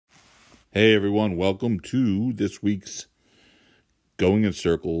Hey everyone, welcome to this week's Going in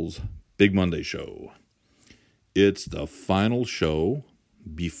Circles Big Monday show. It's the final show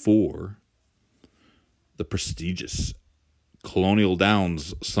before the prestigious Colonial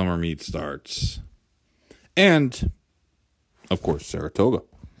Downs summer meet starts. And, of course, Saratoga.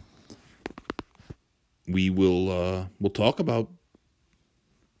 We'll talk about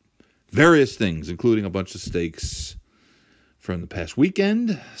various things, including a bunch of stakes from the past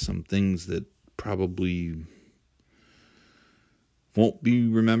weekend, some things that probably won't be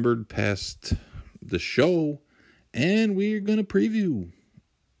remembered past the show, and we're going to preview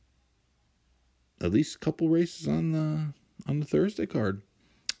at least a couple races on the Thursday card.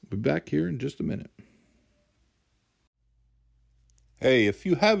 We'll be back here in just a minute. Hey, if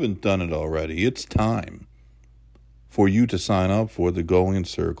you haven't done it already, it's time for you to sign up for the Going in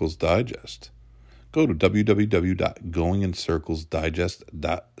Circles Digest. Go to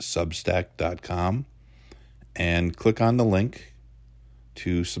www.goingincirclesdigest.substack.com and click on the link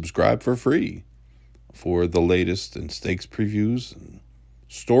to subscribe for free for the latest in stakes previews and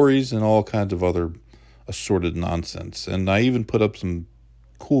stories and all kinds of other assorted nonsense. And I even put up some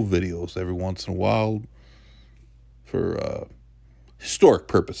cool videos every once in a while for historic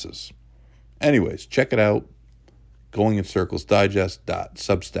purposes. Anyways, check it out.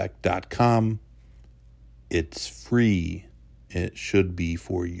 Goingincirclesdigest.substack.com. It's free. It should be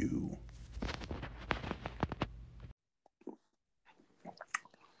for you.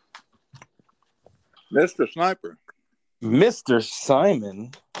 Mr. Sniper. Mr.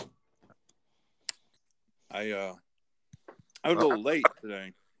 Simon. I was a little late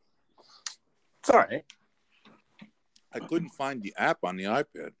today. It's all right. I couldn't find the app on the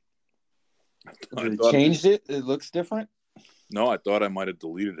iPad. They changed it? It looks different? No, I thought I might have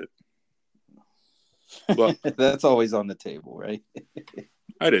deleted it. But that's always on the table, right?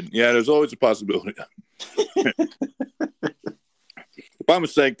 I didn't. Yeah, there's always a possibility. By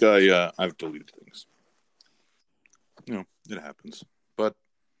mistake, I've deleted things. You know, it happens. But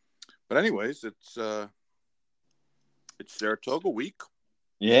anyways, it's Saratoga week.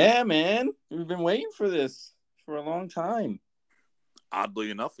 Yeah, man. We've been waiting for this for a long time.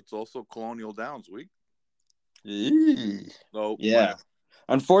 Oddly enough, it's also Colonial Downs week. So yeah.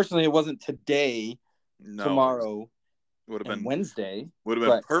 Unfortunately, it wasn't today. No, tomorrow would have been Wednesday. Would have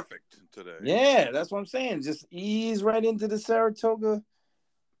been perfect today. Yeah, that's what I'm saying. Just ease right into the Saratoga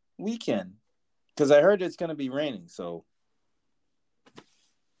weekend. Because I heard it's going to be raining, so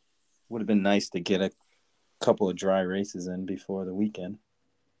would have been nice to get a couple of dry races in before the weekend.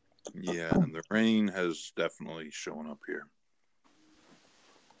 Yeah, and the rain has definitely shown up here.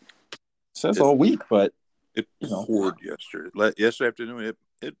 Says all week, but it poured yesterday. Yesterday afternoon, it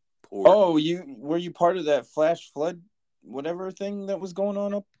poured. Oh, were you part of that flash flood, whatever thing that was going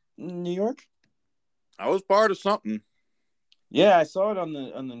on up in New York? I was part of something. Yeah, I saw it on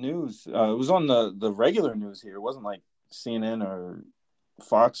the news. It was on the regular news here. It wasn't like CNN or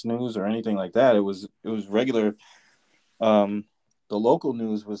Fox News or anything like that. It was regular. The local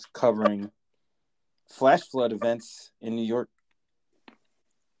news was covering flash flood events in New York.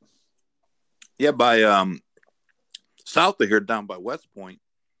 Yeah, by south of here, down by West Point,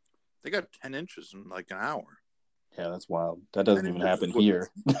 they got 10 inches in like an hour. Yeah, that's wild. That doesn't even happen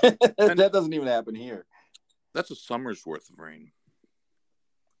here. That doesn't even happen here. That's a summer's worth of rain.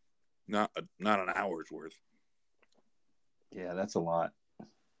 Not an hour's worth. Yeah, that's a lot.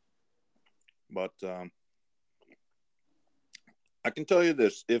 But I can tell you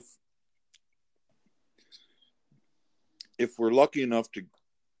this: if we're lucky enough to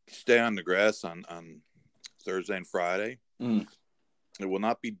stay on the grass on Thursday and Friday, it will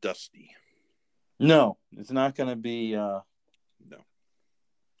not be dusty. No, it's not going to be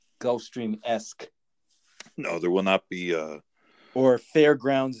Gulfstream-esque. No, there will not be or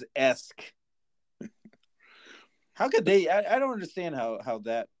Fairgrounds-esque. How could they? I don't understand how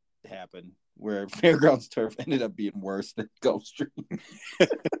that happened, where Fairgrounds turf ended up being worse than Gulfstream.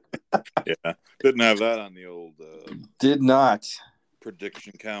 Yeah, didn't have that on the old did not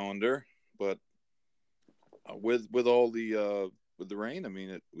prediction calendar, but with all the with the rain, I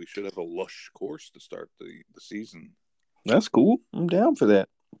mean, we should have a lush course to start the season. That's cool. I'm down for that.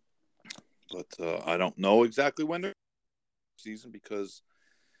 But I don't know exactly when the season, because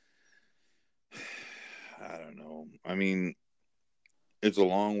I don't know. I mean, it's a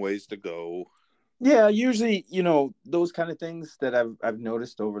long ways to go. Yeah, usually, those kind of things that I've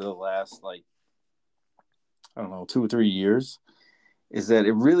noticed over the last, 2 or 3 years, is that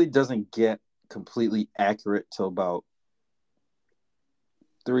it really doesn't get completely accurate till about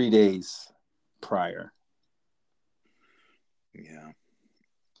 3 days prior. Yeah.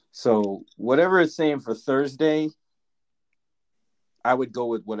 So whatever it's saying for Thursday, I would go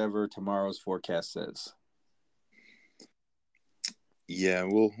with whatever tomorrow's forecast says. Yeah,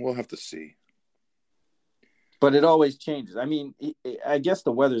 we'll have to see. But it always changes. I mean, I guess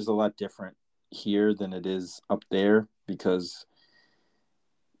the weather's a lot different here than it is up there because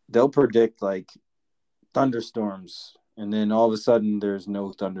they'll predict like thunderstorms and then all of a sudden there's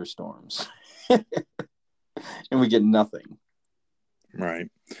no thunderstorms and we get nothing. Right.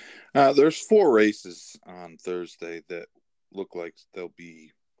 There's 4 races on Thursday that look like they'll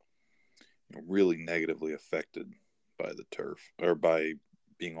be really negatively affected by the turf or by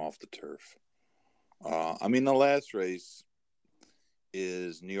being off the turf. I mean, the last race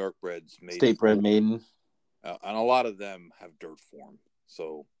is New York Bred's Maiden. State bred maiden. And a lot of them have dirt form.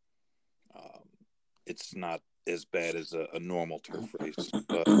 So it's not as bad as a normal turf race.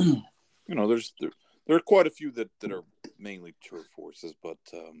 But, there are quite a few that are mainly turf horses, but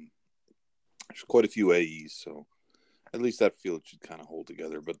there's quite a few AEs. So at least that field should kind of hold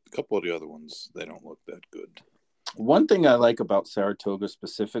together. But a couple of the other ones, they don't look that good. One thing I like about Saratoga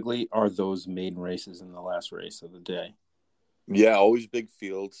specifically are those maiden races in the last race of the day. Yeah, always big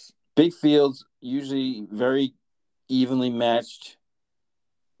fields. Big fields, usually very evenly matched.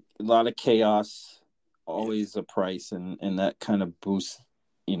 A lot of chaos, always a price, and that kind of boosts,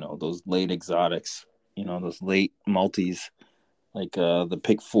 those late exotics, those late multis, like the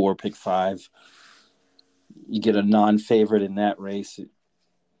pick 4, pick 5. You get a non-favorite in that race,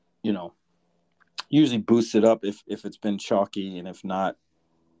 usually boosts it up if it's been chalky, and if not,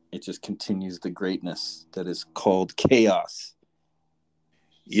 it just continues the greatness that is called chaos.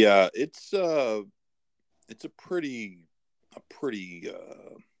 Yeah, it's a pretty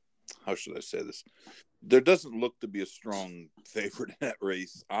how should I say this? There doesn't look to be a strong favorite in that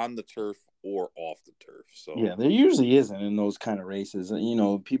race on the turf or off the turf. So yeah, there usually isn't in those kind of races.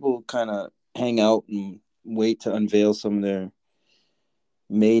 People kind of hang out and wait to unveil some of their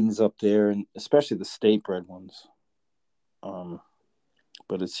maidens up there, and especially the state bred ones.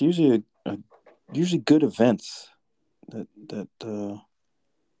 But it's usually usually good events that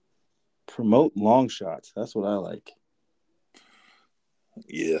promote long shots. That's what I like.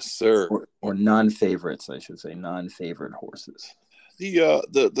 Yes, sir. Or non-favorites, I should say, non-favorite horses. The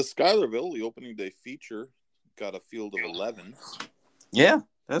Schuylerville, the opening day feature, got a field of 11. Yeah,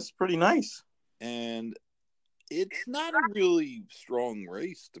 that's pretty nice. And it's not a really strong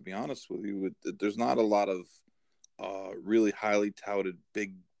race, to be honest with you. There's not a lot of really highly touted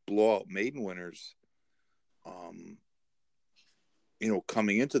big blowout maiden winners.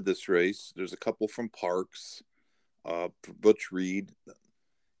 Coming into this race, there's a couple from Parks. Butch Reed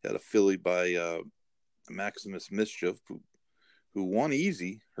had a filly by Maximus Mischief, who won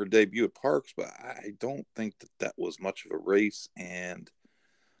easy her debut at Parks, but I don't think that was much of a race. And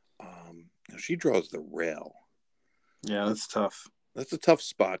she draws the rail. Yeah, that's tough. That's a tough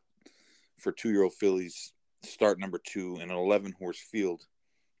spot for 2-year-old fillies. Start number 2 in an 11-horse field.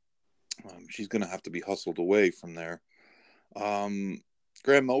 She's going to have to be hustled away from there.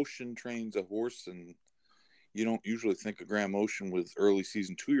 Grand Motion trains a horse, and you don't usually think of Grand Motion with early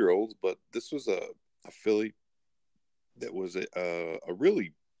season 2-year-olds, but this was a filly that was a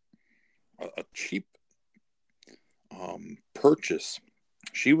really cheap purchase.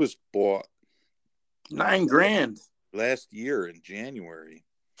 She was bought $9,000 last year in January.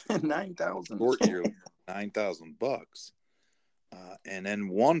 9,000 short year, $9,000, and then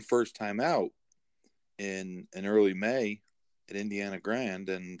won first time out in early May at Indiana Grand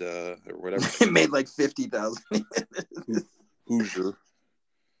and or whatever. It made like 50,000. Hoosier,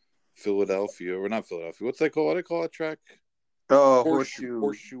 Philadelphia, or not Philadelphia. What's they call? What do they call that track? Oh,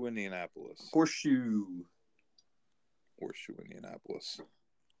 Horseshoe, Indianapolis. Horseshoe, Indianapolis.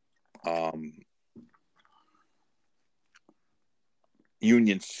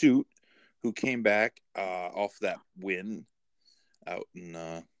 Union Suit, who came back off that win out in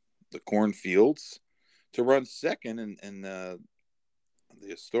the cornfields to run second in the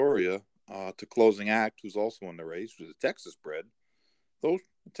Astoria to Closing Act, who's also in the race, was a Texas bred. Those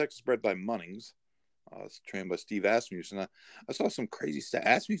Texas bred by Munnings. It's trained by Steve Asmussen. I saw some crazy stat.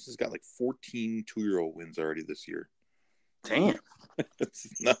 Asmussen's got like 14 2-year-old wins already this year. Damn. It's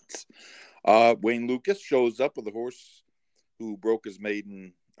nuts. Wayne Lucas shows up with a horse who broke his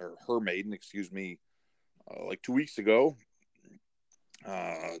maiden, or her maiden, like 2 weeks ago.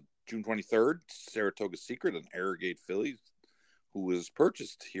 June 23rd, Saratoga Secret, an Arrogate filly, who was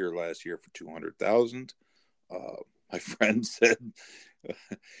purchased here last year for $200,000. My friend said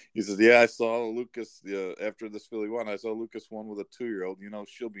He says, "Yeah, I saw Lucas after this filly won. I saw Lucas won with a 2-year-old.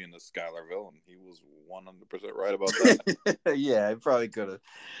 She'll be in the Schuylerville," and he was 100% right about that. Yeah, I probably could have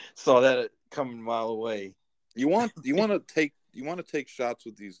saw that coming a mile away. You want to take shots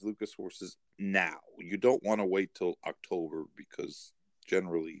with these Lucas horses now. You don't want to wait till October because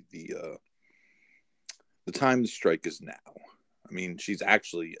generally the time to strike is now. I mean, she's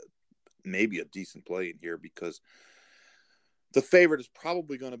actually maybe a decent play in here because the favorite is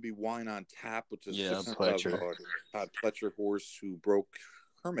probably going to be Wine on Tap, which is $600,000 Todd Pletcher horse who broke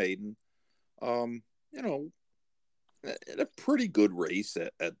her maiden. You know, in a pretty good race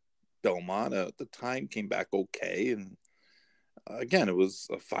at Belmont. At the time, came back okay, and again, it was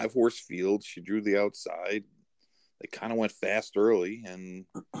a 5-horse field. She drew the outside. They kind of went fast early, and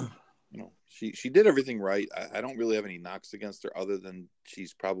she did everything right. I don't really have any knocks against her other than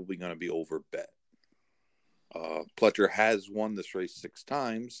she's probably going to be overbet. Pletcher has won this race 6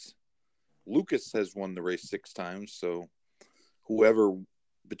 times. Lucas has won the race 6 times. So whoever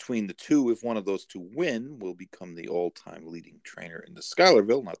between the two, if one of those two win, will become the all-time leading trainer in the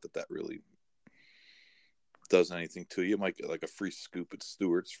Schuylerville. Not that really does anything to you. You might get like a free scoop at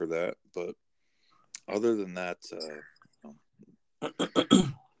Stewart's for that. But other than that,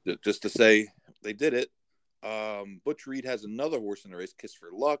 just to say they did it. Butch Reed has another horse in the race, Kiss for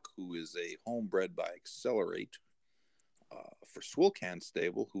Luck, who is a homebred by Accelerate for Swilcan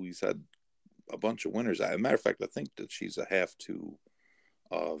Stable, who he's had a bunch of winners. As a matter of fact, I think that she's a half to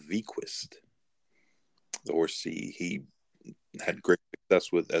Vequist, the horse he had great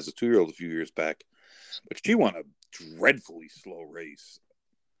success with as a 2-year-old a few years back. But she won a dreadfully slow race.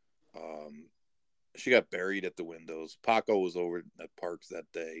 She got buried at the windows. Paco was over at Parks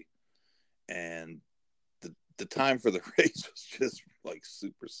that day, and the time for the race was just like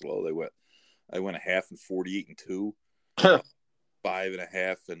super slow. I went a half and 48 and 2,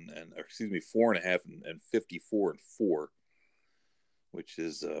 5.5 and 4.5 and 54 and 4, which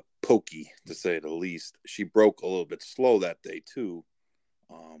is pokey to say the least. She broke a little bit slow that day too,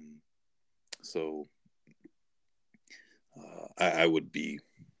 so I would be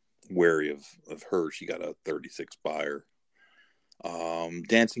wary of her. She got a 36 buyer.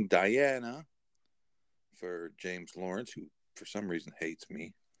 Dancing Diana for James Lawrence, who for some reason hates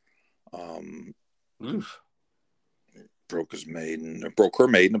me. Broke her maiden,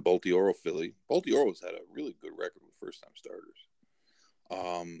 a Bolte Oro filly. Bolte Oro's had a really good record with first-time starters.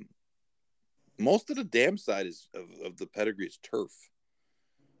 Most of the dam side of the pedigree is turf.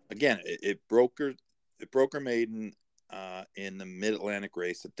 Again, it broke her maiden in the Mid-Atlantic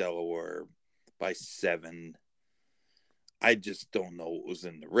race at Delaware by 7. I just don't know what was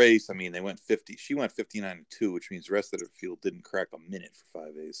in the race. I mean, they went 50. She went 59 and 2, which means the rest of the field didn't crack a minute for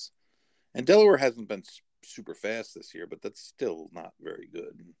 5As. And Delaware hasn't been super fast this year, but that's still not very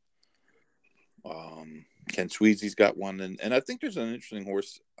good. Ken Sweezy's got one, and I think there's an interesting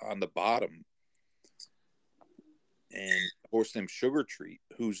horse on the bottom, and a horse named Sugar Treat,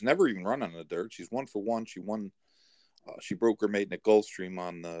 who's never even run on the dirt. She's 1 for 1. She won. She broke her maiden at Gulfstream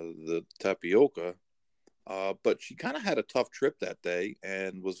on the Tapioca. But she kind of had a tough trip that day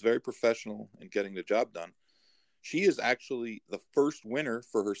and was very professional in getting the job done. She is actually the first winner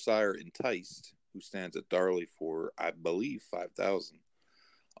for her sire, Enticed, who stands at Darley for, I believe, 5,000.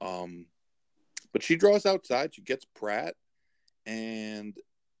 But she draws outside. She gets Pratt. And,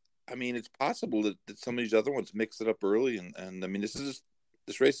 I mean, it's possible that some of these other ones mix it up early. And I mean,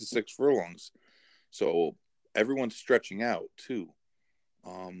 this race is 6 furlongs. So everyone's stretching out, too.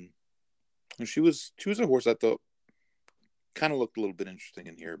 And she was a horse I thought kind of looked a little bit interesting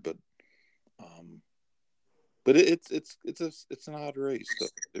in here, but it's an odd race. Though.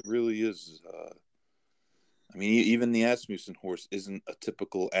 It really is. I mean, even the Asmussen horse isn't a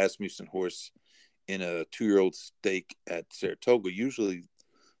typical Asmussen horse in a 2-year-old stake at Saratoga. Usually,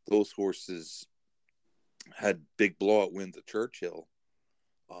 those horses had big blowout wins at Churchill,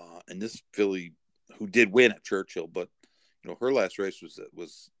 and this filly, who did win at Churchill, but her last race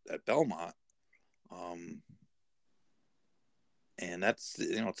was at Belmont. And that's,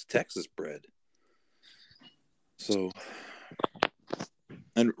 it's Texas bred. So,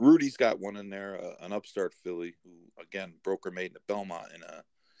 and Rudy's got one in there, an upstart filly who, again, broke her maiden at Belmont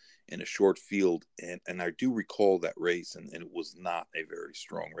in a short field. And I do recall that race, and it was not a very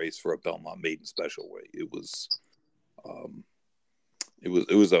strong race for a Belmont maiden special weight. It was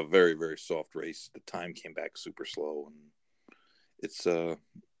a very, very soft race. The time came back super slow, and it's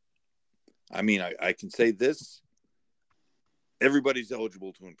I mean, I can say this: everybody's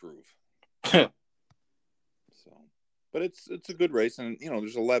eligible to improve. So, but it's a good race, and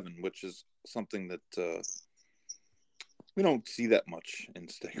there's 11, which is something that we don't see that much in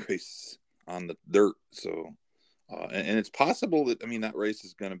stake races on the dirt. So, and it's possible that, I mean, that race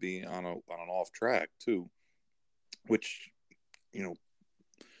is going to be on an off track too, which, you know,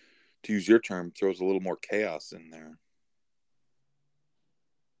 to use your term, throws a little more chaos in there.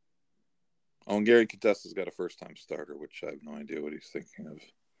 Oh, and Gary Contessa's got a first-time starter, which I have no idea what he's thinking of.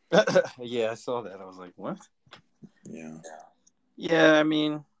 Yeah, I saw that. I was like, what? Yeah. Yeah, I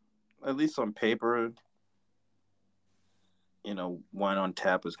mean, at least on paper, you know, Wine on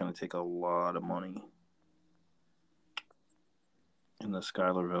Tap is going to take a lot of money in the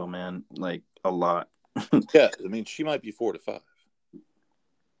Schuylerville, man. Like, a lot. Yeah, I mean, she might be 4 to 5.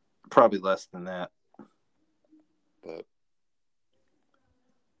 Probably less than that.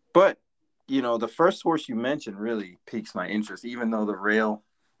 But you know, the first horse you mentioned really piques my interest, even though the rail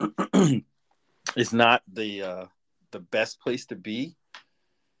is not the best place to be.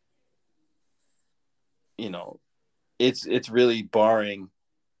 You know, it's really barring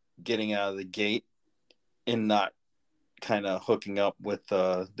getting out of the gate and not kind of hooking up with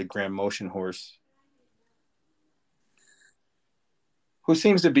the Grand Motion horse, who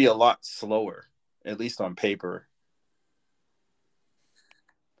seems to be a lot slower, at least on paper.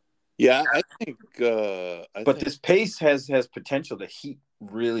 yeah, I think. But this pace has potential to heat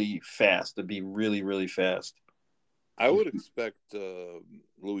really fast, to be really, really fast. I would expect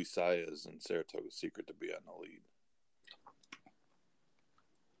Luis Saez and Saratoga Secret to be on the lead.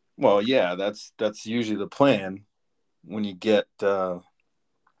 Well, yeah, that's usually the plan when you get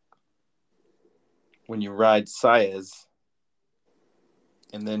when you ride Saez,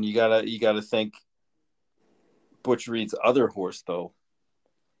 and then you gotta think Butch Reed's other horse though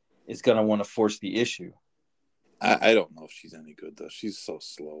is gonna want to force the issue. I don't know if she's any good though. She's so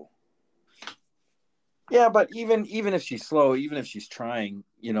slow. Yeah, but even if she's slow, even if she's trying,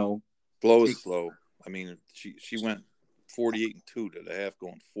 you know, Slow is slow. I mean, she went 48 and 2 to the half,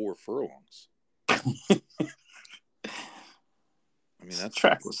 going 4 furlongs. I mean, that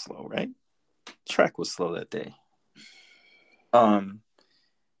track was slow, right? Track was slow that day.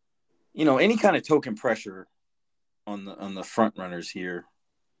 You know, any kind of token pressure on the front runners here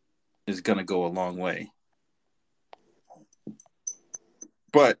is going to go a long way.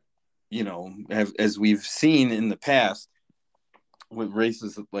 But, you know, as we've seen in the past with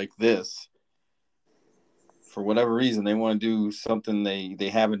races like this, for whatever reason, they want to do something they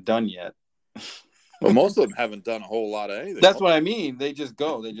haven't done yet. Well, most of them haven't done a whole lot of anything. That's what I mean. They just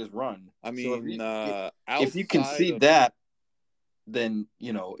go. They just run. I mean, so if you concede that, then,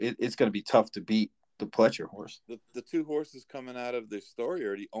 you know, it's going to be tough to beat the Pletcher horse. The two horses coming out of this story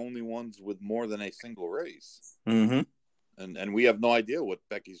are the only ones with more than a single race. Mm-hmm. And we have no idea what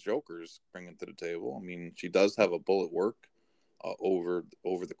Becky's Joker is bringing to the table. I mean, she does have a bullet work over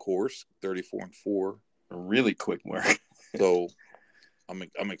the course, 34 and 4. A really quick work. So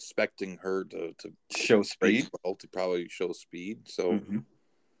I'm expecting her to show speed. Well, to probably show speed. So,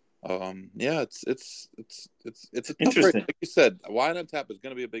 yeah, it's a tough interesting race. Like you said, Wine on Tap is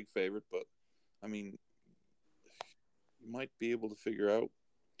going to be a big favorite, but I mean, you might be able to figure out.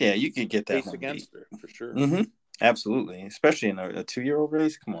 Yeah, you could get that against her for sure. Mm-hmm. Absolutely, especially in a 2-year-old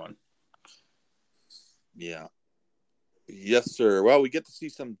race. Come on. Yeah. Yes, sir. Well, we get to see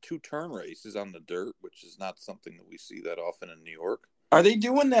some 2-turn races on the dirt, which is not something that we see that often in New York. Are they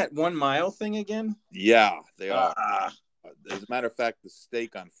doing that 1 mile thing again? Yeah, they are. As a matter of fact, the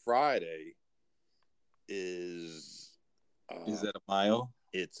stake on Friday is that a mile?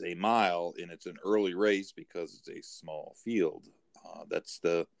 It's a mile, and it's an early race because it's a small field. That's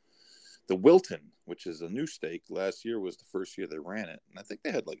the Wilton, which is a new stake. Last year was the first year they ran it, and I think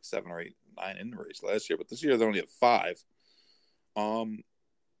they had like 7 or 8, 9 in the race last year, but this year they only have 5.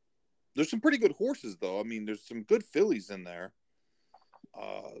 There's some pretty good horses, though. I mean, there's some good fillies in there.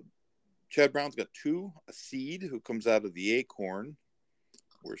 Chad Brown's got 2. A Seed, who comes out of the Acorn,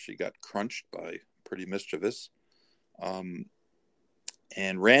 where she got crunched by Pretty Mischievous. And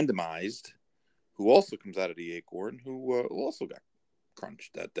Randomized, who also comes out of the Acorn, who also got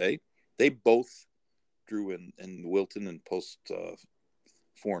crunched that day. They both drew in Wilton and post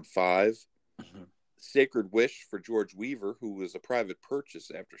 4 and 5. Mm-hmm. Sacred Wish for George Weaver, who was a private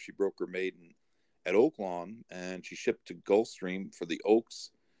purchase after she broke her maiden at Oaklawn, and she shipped to Gulfstream for the Oaks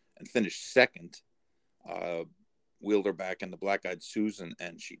and finished second. Wheeled her back in the Black Eyed Susan,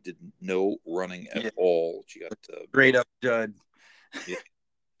 and she did no running at all. She got straight up dud. Yeah,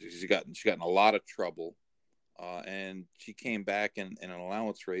 she got in a lot of trouble, and she came back in an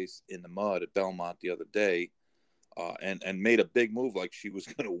allowance race in the mud at Belmont the other day, and made a big move like she was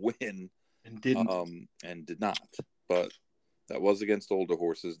going to win, and didn't, and did not. But that was against older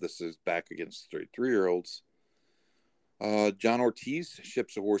horses. This is back against straight 3-year-olds. John Ortiz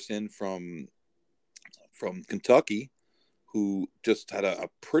ships a horse in from Kentucky, who just had a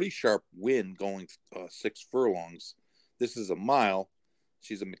pretty sharp win going 6 furlongs. This is a mile.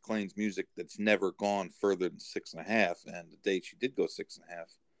 She's a McLean's Music that's never gone further than 6.5. And the day she did go 6.5,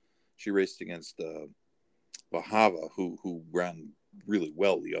 she raced against Bahava, who ran really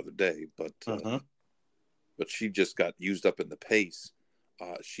well the other day, but she just got used up in the pace.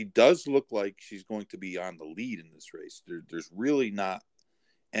 She does look like she's going to be on the lead in this race. There's really not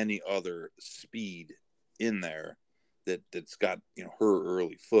any other speed in there that's got her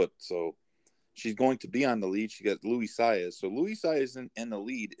early foot. So she's going to be on the lead. She got Luis Saez. So Luis Saez in the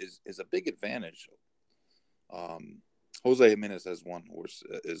lead is a big advantage. Jose Jimenez has one horse,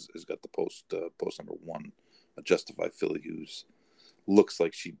 is got the post number 1, a Justified Filly, who's looks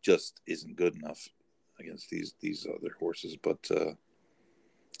like she just isn't good enough against these other horses. But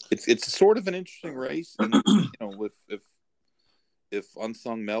it's sort of an interesting race, and if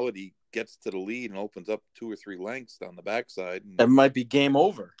Unsung Melody gets to the lead and opens up 2 or 3 lengths down the backside, it might be game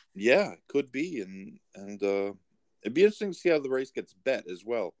over. Yeah, it could be, and it'd be interesting to see how the race gets bet as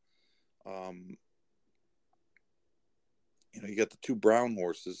well. You got the 2 brown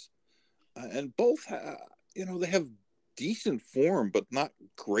horses, and both they have decent form, but not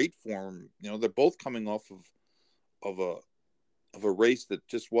great form. They're both coming off of a race that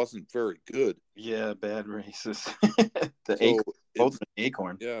just wasn't very good. Yeah, bad races. Both an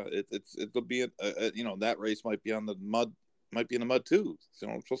Acorn. Yeah, it'll be that race might be on the mud, might be in the mud too.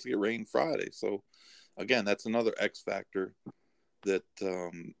 I'm supposed to get rain Friday, so again, that's another X factor that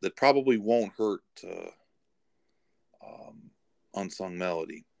probably won't hurt Unsung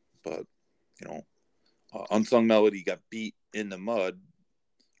Melody, but Unsung Melody got beat in the mud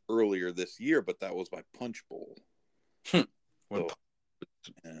earlier this year, but that was by Punch Bowl.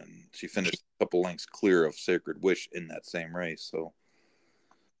 And she finished a couple lengths clear of Sacred Wish in that same race. So,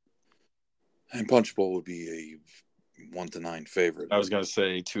 and Punch Bowl would be a 1-9 favorite. I was going to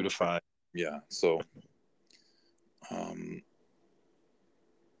say 2-5. Yeah. So,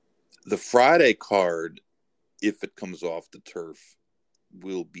 the Friday card, if it comes off the turf,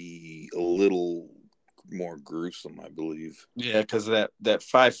 will be a little more gruesome, I believe. Yeah, because that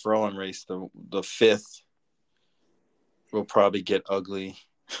 5 furlong race, the 5th, will probably get ugly.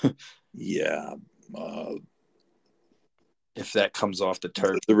 Yeah. If that comes off the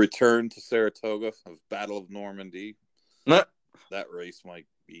turf. The return to Saratoga of Battle of Normandy. Nah. That race might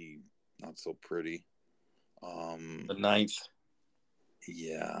be not so pretty. The 9th.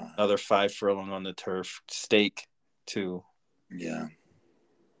 Yeah. Another 5 furlong on the turf. Stake, too. Yeah.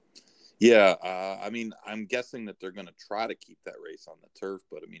 Yeah. I'm guessing that they're going to try to keep that race on the turf,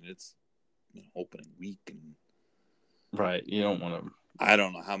 but it's opening week, and right. You don't want to. I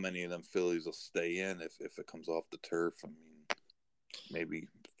don't know how many of them fillies will stay in if it comes off the turf. Maybe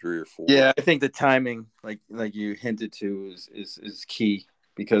 3 or 4. Yeah, I think the timing, like you hinted to, is key,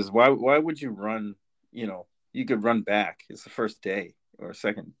 because why would you run? You could run back. It's the first day or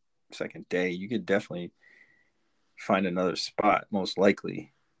second day. You could definitely find another spot, most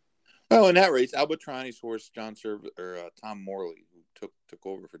likely. Well, in that race, Albatrani's horse, Tom Morley, who took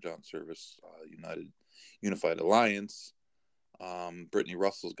over for John Service, Unified Alliance. Brittany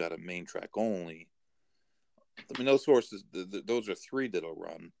Russell's got a main track only. Those horses, those are 3 that'll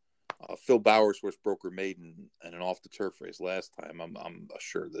run. Phil Bauer's horse, Broker Maiden, and an off the turf race last time. I'm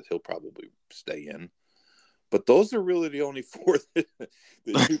sure that he'll probably stay in. But those are really the only 4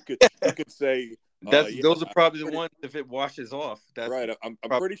 that you could say. Those are probably the ones if it washes off. That's right. I'm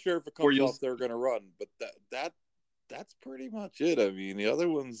pretty sure if it comes off, they're going to run. But that's pretty much it. The other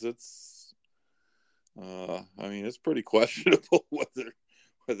ones, it's pretty questionable whether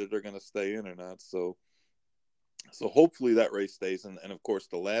they're going to stay in or not. So hopefully that race stays. And of course,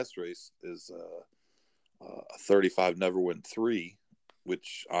 the last race is a 35 Never Win 3,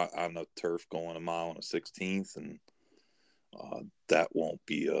 which on the turf going a mile and a 16th, and that won't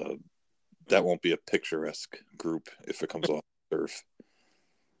be a picturesque group if it comes off the turf.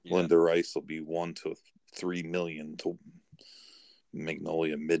 Yeah. Linda Rice will be 1 to 3 million to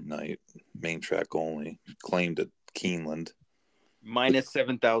Magnolia Midnight, main track only, claimed at Keeneland, minus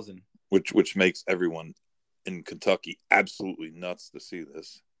 7,000, which makes everyone in Kentucky absolutely nuts to see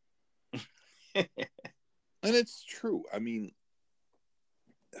this. And it's true.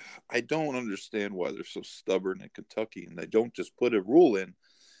 I don't understand why they're so stubborn in Kentucky, and they don't just put a rule in.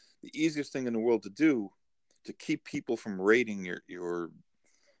 The easiest thing in the world to do to keep people from rating your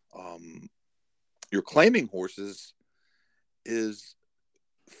claiming horses is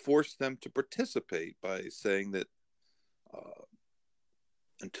force them to participate by saying that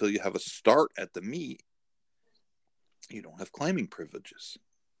until you have a start at the meet, you don't have claiming privileges.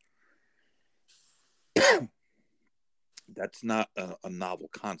 That's not a novel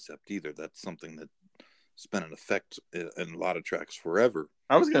concept either. That's something that's been in effect in a lot of tracks forever.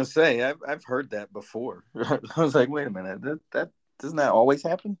 I was gonna say I've heard that before. I was like, wait a minute, that doesn't that always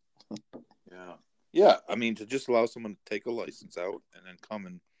happen? Yeah. I mean, to just allow someone to take a license out and then come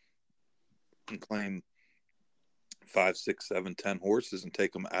and claim 5, 6, 7, 10 horses and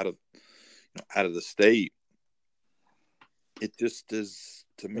take them out of the state. It just is,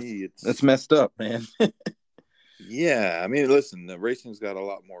 to me, that's messed up, man. Yeah, I mean, listen, the racing's got a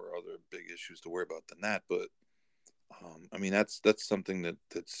lot more other big issues to worry about than that, but I mean, that's something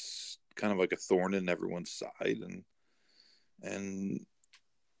that's kind of like a thorn in everyone's side, and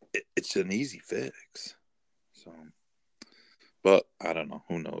it's an easy fix. So, but I don't know.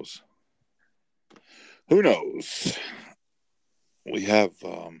 Who knows? Who knows? We have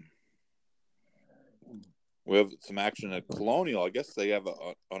some action at Colonial. I guess they have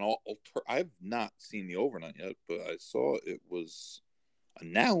an I've not seen the overnight yet, but I saw it was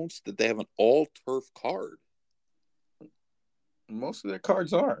announced that they have an all turf card. Most of their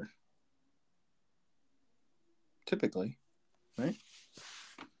cards are typically, right?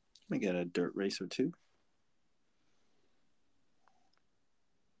 Let me get a dirt race or two.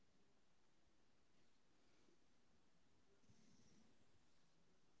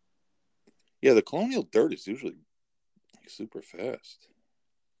 Yeah, the Colonial Dirt is usually super fast.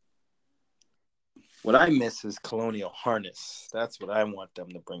 What I miss is Colonial Harness. That's what I want them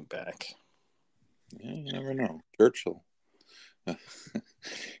to bring back. Yeah, you never know. Churchill.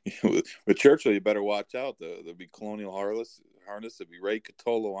 With Churchill, you better watch out. There'll be Colonial Harness. There'll be Ray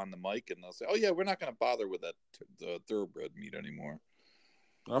Catolo on the mic, and they'll say, "Oh yeah, we're not going to bother with that the thoroughbred meat anymore."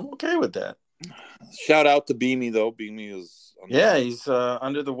 I'm okay with that. Shout out to Beamy though. Beamy is he's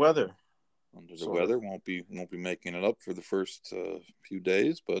under the weather. Under the weather, won't be making it up for the first few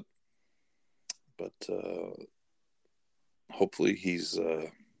days, but hopefully he's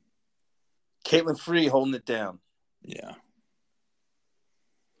Caitlin Free holding it down. Yeah.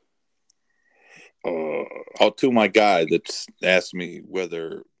 I'll to my guy that's asked me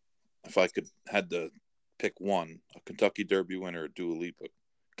whether if I had to pick one, a Kentucky Derby winner or Dua Lipa.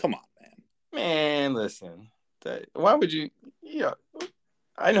 Come on, man. Man, listen. Why would you? Yeah,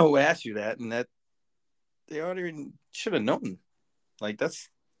 I know who asked you that, and that they already should have known. Like it's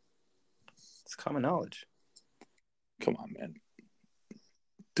common knowledge. Come on, man.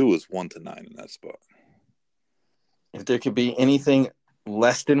 Dua's 1-9 in that spot. If there could be anything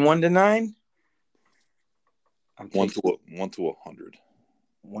less than 1-9. 1 to 100.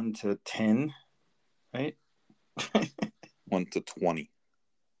 1 to 10, right? 1 to 20.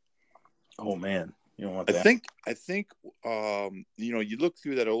 Oh man, you don't want that. I think you look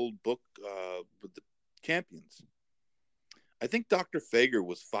through that old book with the champions. I think Dr. Fager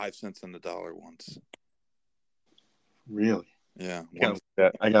was 5 cents on the dollar once. Really? Yeah.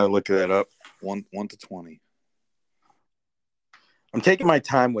 I gotta look that up. 1 to 20. I'm taking my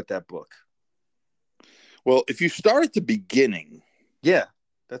time with that book. Well, if you start at the beginning, yeah,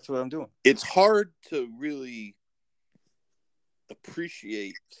 that's what I'm doing. It's hard to really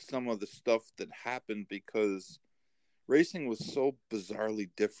appreciate some of the stuff that happened because racing was so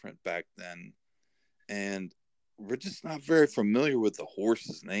bizarrely different back then, and we're just not very familiar with the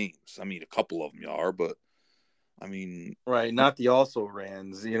horses' names. I mean, a couple of them are, but I mean, right? Not the also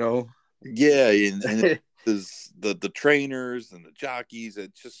rans, Yeah, and there's the trainers and the jockeys.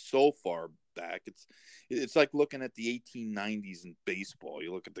 It's just so far back. It's like looking at the 1890s in baseball.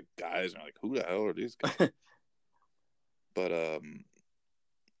 You look at the guys and you're like, who the hell are these guys? But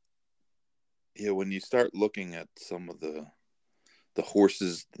when you start looking at some of the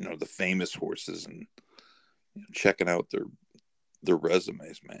horses, the famous horses, and checking out their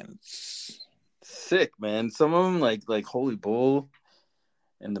resumes, man, it's sick, man. Some of them like Holy Bull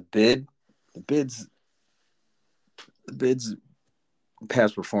and the bids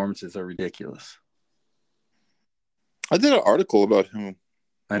past performances are ridiculous. I did an article about him.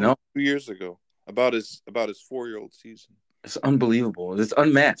 I know 2 years ago about his 4-year-old season. It's unbelievable. It's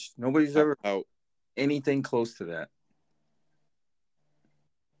unmatched. Nobody's ever anything close to that.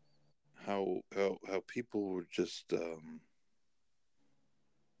 How people were just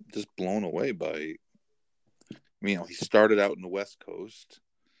blown away by. He started out in the West Coast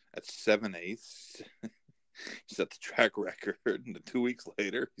at 7/8. He set the track record, and 2 weeks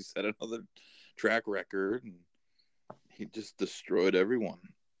later, he set another track record, and he just destroyed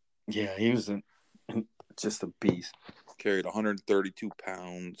everyone. Yeah, he was just a beast. Carried 132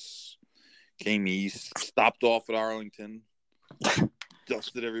 pounds, came east, stopped off at Arlington,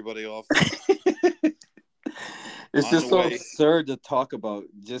 dusted everybody off. It's on just the so way. absurd to talk about.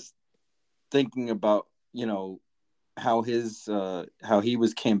 Just thinking about, how he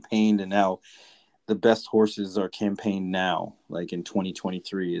was campaigned and now the best horses are campaigned now, like in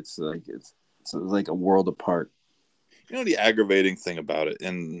 2023. It's like a world apart. The aggravating thing about it,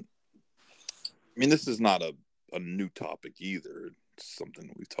 and I mean, this is not a new topic either. It's something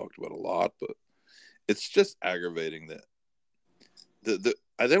we've talked about a lot, but it's just aggravating that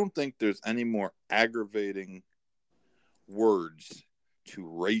I don't think there's any more aggravating words to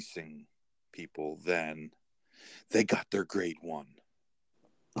racing people than they got their grade 1.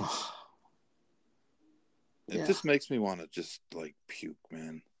 It just makes me want to just like puke,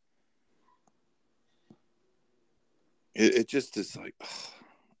 man. It just is like,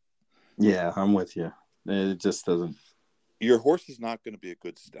 yeah, I'm with you. It just doesn't. Your horse is not going to be a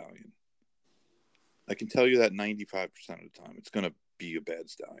good stallion. I can tell you that 95% of the time it's going to be a bad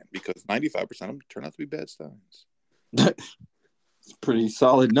stallion, because 95% of them turn out to be bad stallions. It's a pretty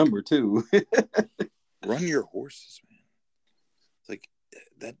solid number too. Run your horses, man. It's like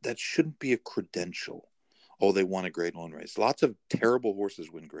that shouldn't be a credential. Oh, they won a grade 1 race. Lots of terrible horses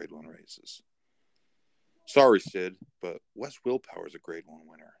win grade 1 races. Sorry, Sid, but Wes Willpower is a grade 1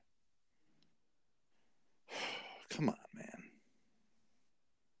 winner. Come on, man.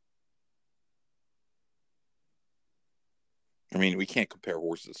 I mean, we can't compare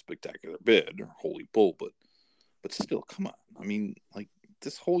horses to Spectacular Bid or Holy Bull, but still, come on. I mean, like,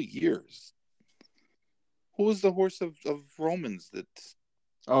 this whole year is... Who was the horse of Romans that...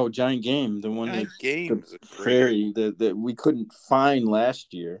 Oh, Giant Game, the one Giant Game is a Prairie that we couldn't find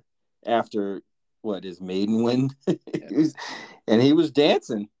last year after his maiden win. And he was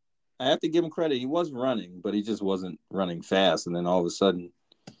dancing. I have to give him credit. He was running, but he just wasn't running fast. And then all of a sudden,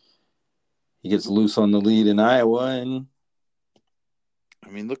 he gets loose on the lead in Iowa. And I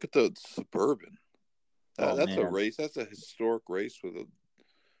mean, look at the Suburban. That's man. a race. That's a historic race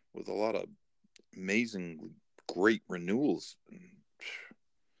with a lot of amazing, great renewals.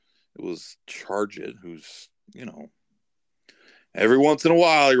 It was Charge It, who's, every once in a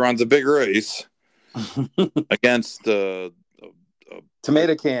while he runs a big race against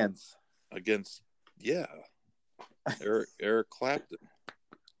tomato cans. Against, Eric Clapton.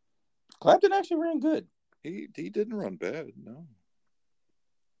 Clapton actually ran good. He didn't run bad, no.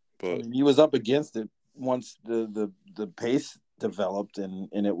 But he was up against it once the pace developed, and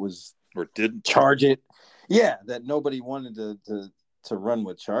it was, or didn't Charge It. Yeah, that nobody wanted to run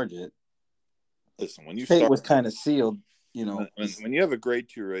with Charge It. Listen, when you fate start, was kind of sealed, when you have a grade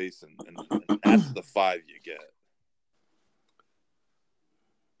 2 race and that's the 5 you get.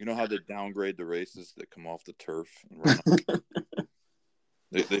 You know how they downgrade the races that come off the turf and run?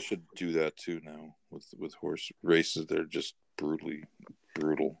 They should do that too now with horse races. They're just brutally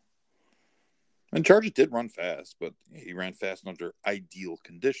brutal. And Charge It did run fast, but he ran fast under ideal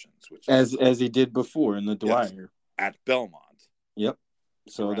conditions, which as he did before in the Dwyer at Belmont. Yep.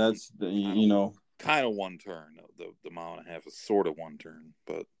 So that's kind of one turn. The mile and a half is sort of one turn,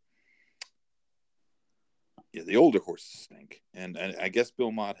 but yeah, the older horses stink. And I guess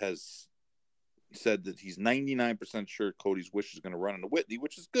Bill Mott has said that he's 99% sure Cody's Wish is going to run in the Whitney,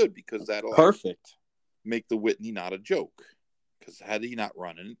 which is good because that'll make the Whitney not a joke. Because had he not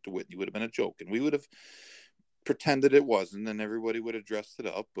run in it, the Whitney would have been a joke. And we would have pretended it wasn't, and everybody would have dressed it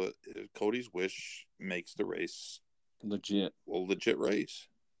up. But Cody's Wish makes the race legit race.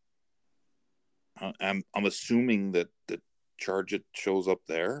 I'm assuming that Charge It shows up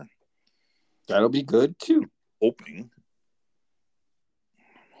there. That'll be good too. Hoping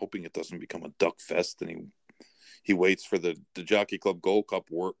it doesn't become a duck fest, and he waits for the Jockey Club Gold Cup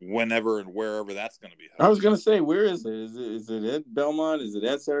whenever and wherever that's going to be held. I was going to say, where is it? Is it at Belmont? Is it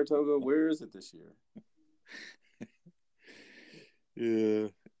at Saratoga? Where is it this year? Yeah,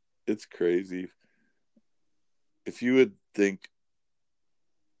 it's crazy. If you would think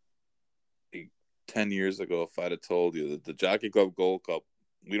 10 years ago, if I'd have told you that the Jockey Club Gold Cup,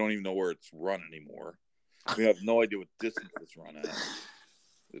 we don't even know where it's run anymore. We have no idea what distance it's run at.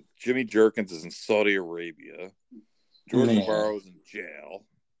 Jimmy Jerkins is in Saudi Arabia. George Navarro is in jail.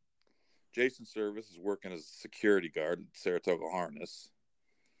 Jason Service is working as a security guard at Saratoga Harness.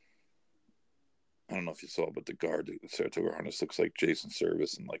 I don't know if you saw, but the guard at Saratoga Harness looks like Jason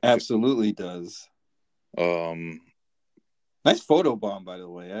Service. And absolutely does. Nice photo bomb, by the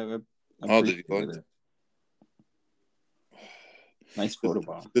way. Did you like it? Nice photo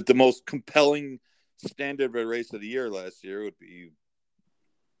bomb. The most compelling standardbred race of the year last year would be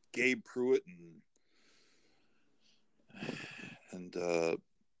Gabe Pruitt and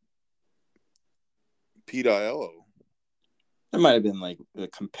Pete Aiello. It might have been like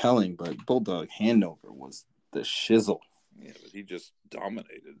compelling, but Bulldog Hanover was the shizzle. Yeah, but he just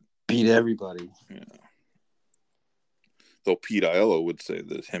dominated. Beat everybody. Yeah. Though Pete Aiello would say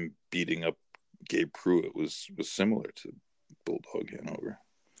that him beating up Gabe Pruitt was similar to Bulldog Hanover.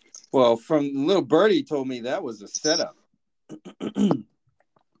 Well, from Little Birdie told me that was a setup.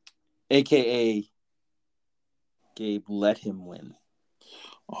 AKA Gabe let him win.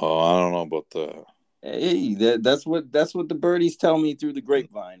 Oh, I don't know about that. Hey, that's what the birdies tell me through the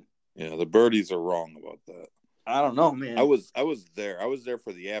grapevine. Yeah, the birdies are wrong about that. I don't know, man. I was there. I was there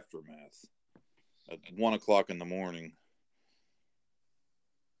for the aftermath at 1:00 in the morning.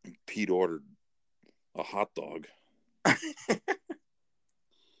 Pete ordered a hot dog at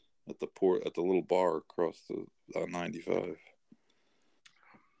the little bar across the 95.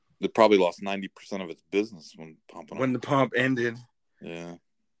 It probably lost 90% of its business when the pump ended. Yeah,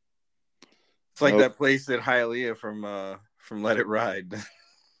 it's like that place at Hialeah from Let It Ride.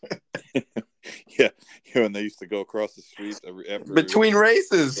 yeah, and they used to go across the street after between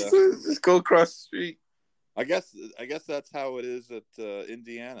races. Yeah. Just go across the street. I guess that's how it is at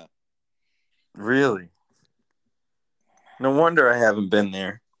Indiana. Really? No wonder I haven't been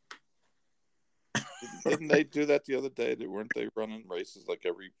there. Didn't they do that the other day? Weren't they running races like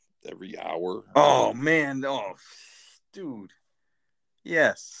every hour? Oh man! Oh, dude.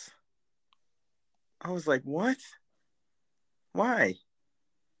 Yes. I was like, what? Why?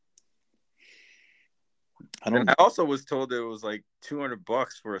 I also was told that it was like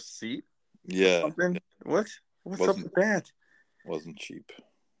 $200 for a seat. Yeah. What's up with that? Wasn't cheap.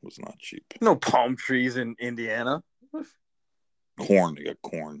 Was not cheap. No palm trees in Indiana. Corn. They got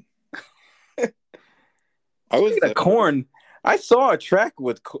corn. Corn. I saw a track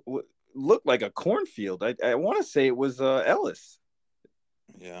with looked like a cornfield. I want to say it was Ellis.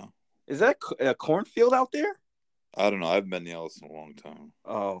 Yeah. Is that a cornfield out there? I don't know. I haven't been to Ellis in a long time.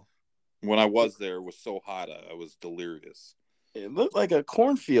 Oh. When I was there, it was so hot. I was delirious. It looked like a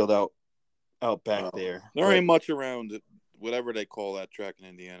cornfield out back there. There ain't much around it, whatever they call that track in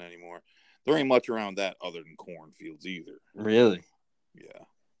Indiana anymore. There ain't much around that other than cornfields either. Really? Yeah.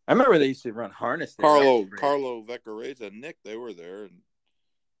 I remember they used to run harness there. Carlo Veccareza and Nick, they were there. And,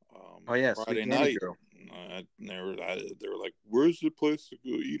 Friday night, they were like, "Where's the place to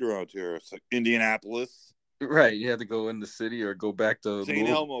go eat around here?" It's like Indianapolis. Right, you have to go in the city or go back to St.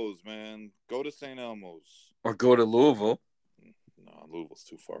 Elmo's, man. Go to St. Elmo's. Or go to Louisville. No, Louisville's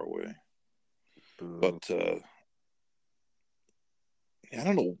too far away. But I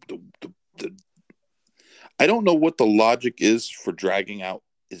don't know I don't know what the logic is for dragging out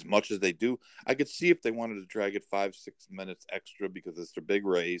as much as they do. I could see if they wanted to drag it 5-6 minutes extra because it's their big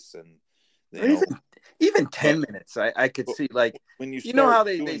race, and even 10 minutes. I could see, like, when you know how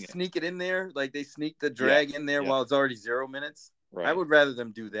they sneak it in there, like they sneak the drag in there while it's already 0 minutes. Right. I would rather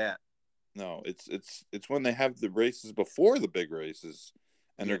them do that. No, it's when they have the races before the big races,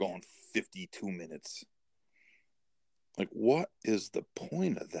 and they're going 52 minutes. Like, what is the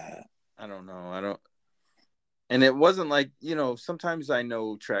point of that? I don't know. And it wasn't like, sometimes I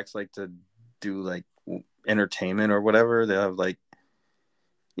know tracks like to do like entertainment or whatever. They have like,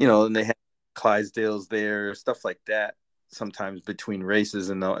 and they have Clydesdales there, stuff like that. Sometimes between races,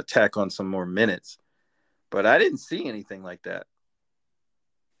 and they'll attack on some more minutes. But I didn't see anything like that.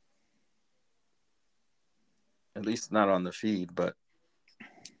 At least not on the feed, but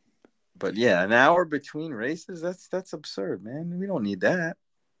yeah, an hour between races, that's absurd, man. We don't need that.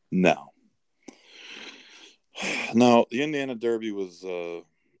 No, the Indiana Derby was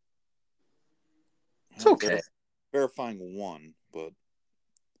it's okay. Verifying one, but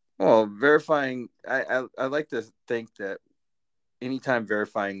verifying, I like to think that anytime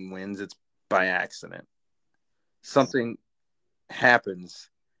verifying wins, it's by accident. Something happens.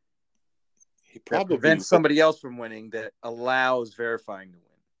 He probably prevents somebody else from winning that allows verifying to win.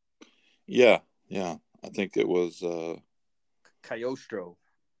 Yeah. I think it was Cagliostro.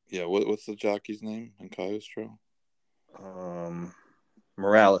 Yeah, what's the jockey's name in Cagliostro?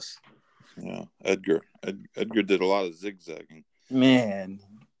 Morales. Yeah, Edgar. Edgar did a lot of zigzagging. Man.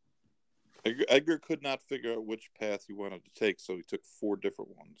 Edgar could not figure out which path he wanted to take, so he took 4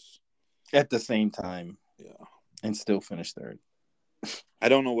 different ones. At the same time. Yeah. And still finished third. I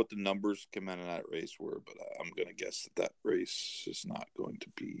don't know what the numbers come out of that race were, but I'm going to guess that race is not going to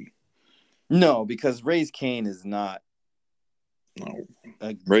be. No, because Race Kane is not. No.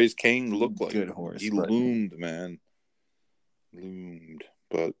 Race Kane looked like good horse. He loomed, man. Loomed.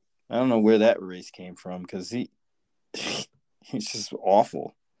 But I don't know where that race came from, because he's just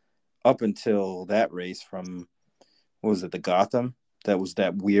awful. Up until that race from, what was it, the Gotham? That was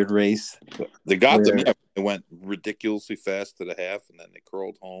that weird race. The Gotham, yeah. It went ridiculously fast to the half, and then they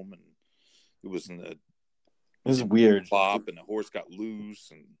curled home, and it was in the It was weird. flop, and the horse got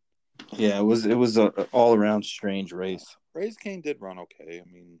loose. And Yeah, it was a all around strange race. Raised Cane did run okay.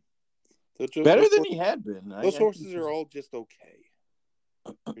 I mean, Better than he had been. those horses are all just okay.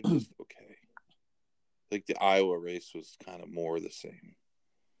 They're just okay. Like the Iowa race was kind of more the same.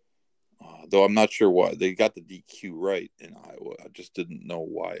 Though I'm not sure why they got the DQ right in Iowa. I just didn't know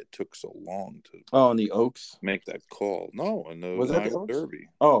why it took so long to Oh, in the Oaks make that call. No, in the was that the Iowa Oaks? Derby.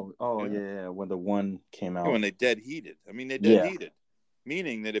 Yeah. When the one came out, When they dead heated. I mean, they dead heated,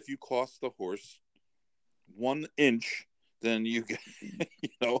 meaning that if you cost the horse 1 inch, then you get,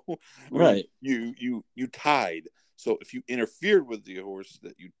 right. You tied. So if you interfered with the horse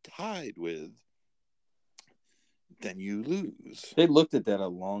that you tied with, then you lose. They looked at that a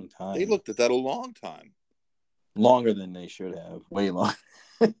long time. Longer than they should have. Way long.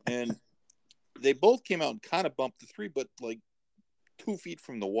 And they both came out and kind of bumped the 3, but like 2 feet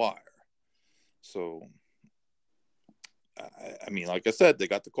from the wire. So, I mean, like I said, they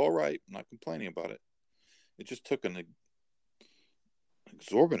got the call right. I'm not complaining about it. It just took an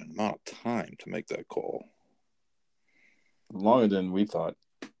exorbitant amount of time to make that call. Longer than we thought.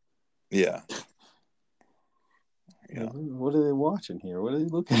 Yeah. Yeah. What are they watching here? What are they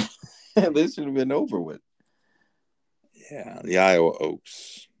looking at? This should have been over with. Yeah, the Iowa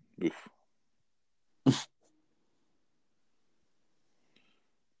Oaks. Oof.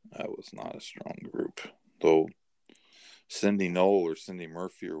 That was not a strong group. Though Cindy Knoll or Cindy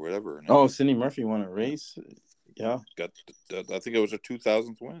Murphy or whatever. Oh, Cindy Murphy won a race. Yeah. I think it was her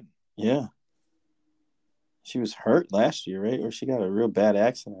 2000th win. Yeah. She was hurt last year, right? Or she got a real bad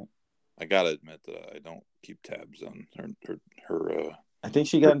accident. I gotta admit that I don't keep tabs on her. I think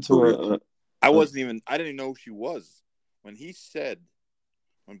she got into I didn't even know who she was when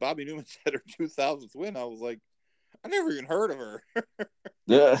Bobby Newman said her 2000th win. I was like, I never even heard of her.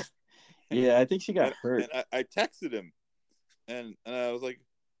 Yeah, I think she got hurt. And I texted him, and I was like,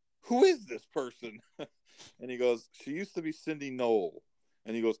 who is this person? And he goes, she used to be Cindy Knoll.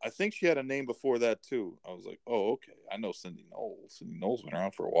 And he goes, I think she had a name before that too. I was like, oh, okay. I know Cindy Knoll. Cindy Knoll's been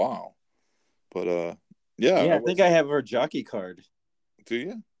around for a while. But I think I have her jockey card. Do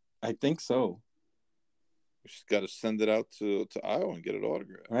you? I think so. She's got to send it out to Iowa and get it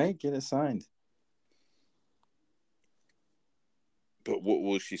autographed. Right? Get it signed. But what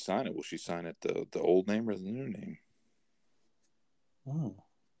will she sign it? Will she sign it the old name or the new name? Oh.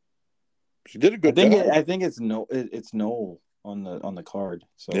 She did a good job. I think it's Knoll on the card.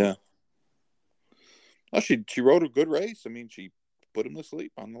 So yeah. Well, she rode a good race. I mean, she put him to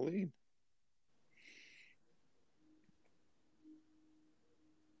sleep on the lead.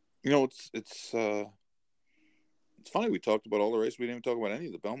 It's funny we talked about all the races. We didn't even talk about any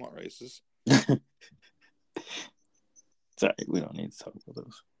of the Belmont races. Sorry, we don't need to talk about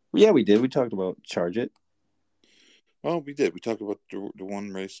those. Yeah, we did. We talked about Charge It. Well, we did. We talked about the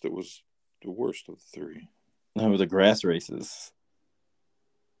one race that was the worst of the 3. That was the grass races.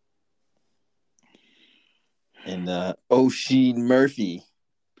 And O'Sheen Murphy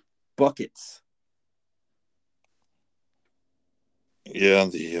buckets. Yeah,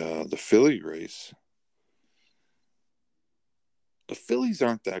 the Philly race. The Phillies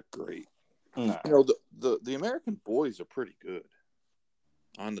aren't that great. No. The American boys are pretty good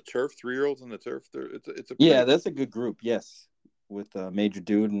on the turf. 3-year-olds on the turf. It's a that's a good group. Yes, with Major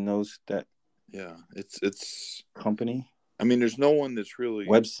Dude and those that. Yeah, it's company. I mean, there's no one that's really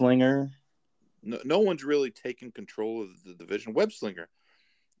Web Slinger. No one's really taken control of the division. Web Slinger.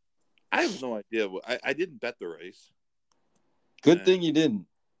 I have no idea. I didn't bet the race. Good thing you didn't.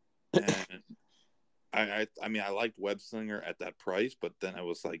 And I mean, I liked Web Slinger at that price, but then I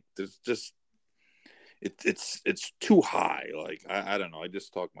was like, there's just it's too high. Like I don't know. I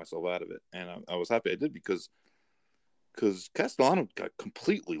just talked myself out of it, and I was happy I did because Castellano got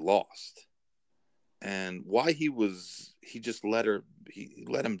completely lost, and why he just let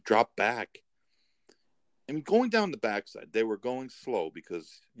him drop back. I mean, going down the backside, they were going slow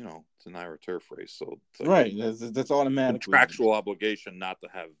because it's an Iowa turf race, so it's like that's automatic contractual obligation not to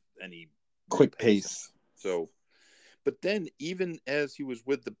have any quick pace. So, but then even as he was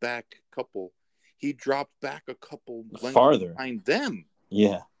with the back couple, he dropped back a couple farther behind them.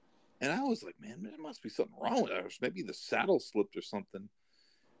 Yeah, and I was like, man, there must be something wrong with us. Maybe the saddle slipped or something.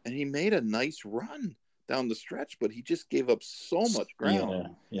 And he made a nice run down the stretch, but he just gave up so much ground.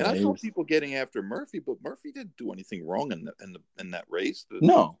 And I saw people getting after Murphy, but Murphy didn't do anything wrong in that race.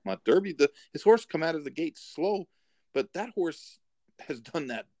 No, not Derby. His horse come out of the gate slow, but that horse has done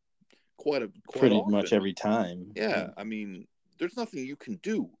that quite pretty often. much every time. Yeah, I mean, there's nothing you can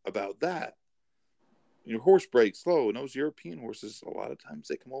do about that. Your horse breaks slow, and those European horses, a lot of times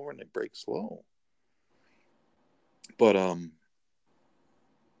they come over and they break slow. But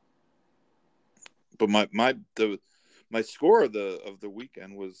my score of the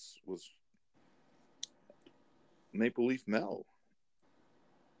weekend was Maple Leaf Mel,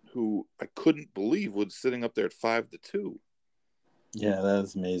 who I couldn't believe was sitting up there at 5-2. Yeah, that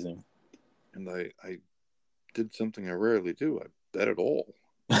is amazing. And I did something I rarely do. I bet it all.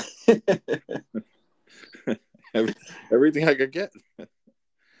 Everything I could get.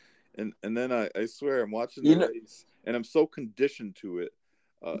 And then I swear I'm watching the race and I'm so conditioned to it.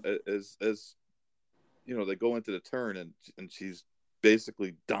 As you know, they go into the turn and she's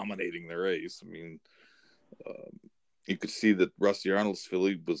basically dominating the race. I mean, you could see that Rusty Arnold's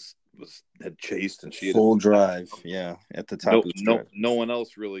filly had chased and she had full drive, yeah, at the top of the drive. No one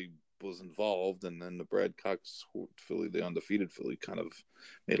else really was involved, and then the Brad Cox filly, the undefeated filly, kind of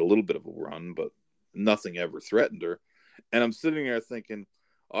made a little bit of a run, but nothing ever threatened her. And I'm sitting there thinking,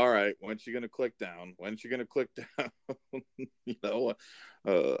 all right, when's she going to click down? When's she going to click down? You know,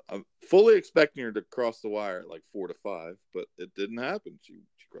 I'm fully expecting her to cross the wire at like 4-5, but it didn't happen. She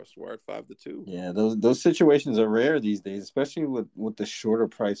crossed the wire at 5-2. Yeah, those situations are rare these days, especially with the shorter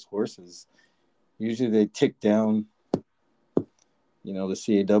priced horses. Usually they tick down. You know,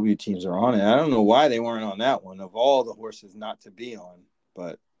 the CAW teams are on it. I don't know why they weren't on that one of all the horses not to be on,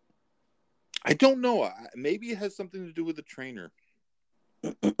 but I don't know. Maybe it has something to do with the trainer.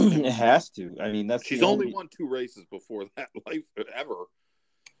 It has to. I mean, she's only won 2 races before that life ever.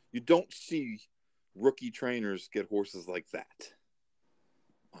 You don't see rookie trainers get horses like that.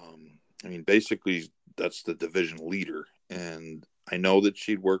 I mean, basically, that's the division leader, and I know that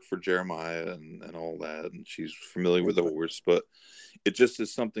she'd worked for Jeremiah and all that, and she's familiar with the horse, but it just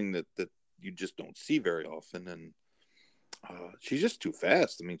is something that you just don't see very often, and she's just too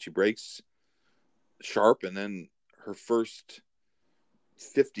fast. I mean, she breaks sharp, and then her first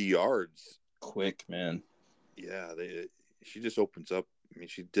 50 yards. Quick, man. Yeah, she just opens up. I mean,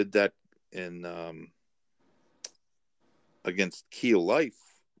 she did that in against Key of Life,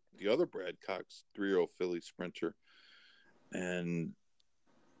 the other Brad Cox 3-year-old filly sprinter. And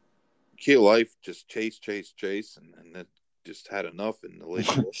Key of Life just chase, and then just had enough in the late.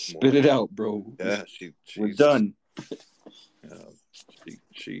 Spit it out, bro. Yeah, we're done.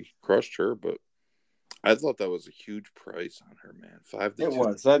 She crushed her, but I thought that was a huge price on her, man. 5-2. It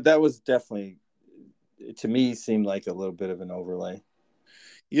was. That was definitely, to me, seemed like a little bit of an overlay.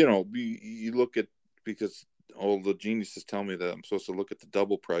 You know, you look at, because all the geniuses tell me that I'm supposed to look at the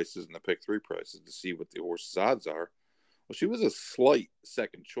double prices and the pick 3 prices to see what the horse's odds are. Well, she was a slight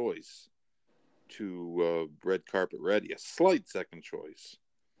second choice to Red Carpet Ready, a slight second choice.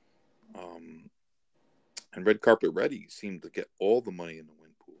 And Red Carpet Ready seemed to get all the money in the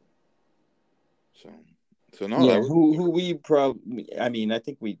win pool. So no. Yeah, who we probably, I mean, I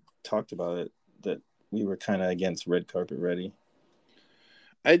think we talked about it, that we were kind of against Red Carpet Ready.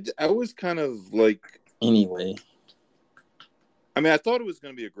 I was kind of like, anyway. I mean, I thought it was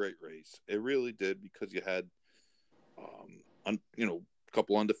going to be a great race. It really did, because you had, you know, a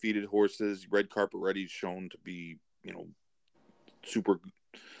couple undefeated horses. Red Carpet Ready shown to be, you know,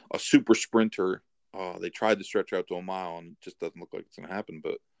 a super sprinter. They tried to stretch out to a mile, and it just doesn't look like it's going to happen.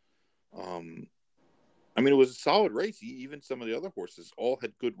 But, I mean, it was a solid race. Even some of the other horses all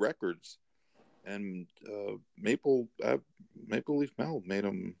had good records, and Maple Leaf Mel made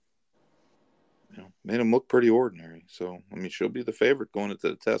them look pretty ordinary. So, I mean, she'll be the favorite going into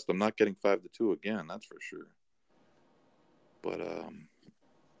the test. I'm not getting 5-2 again, that's for sure. But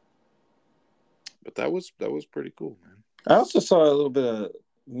that was pretty cool, man. I also saw a little bit of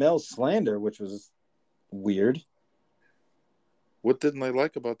Mel slander, which was weird. What didn't they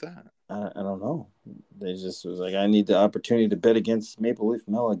like about that? I don't know. They just was like, I need the opportunity to bet against Maple Leaf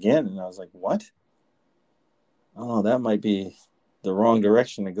Mel again, and I was like, what? Oh, that might be the wrong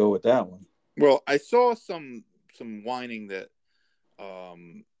direction to go with that one. Well, I saw some whining that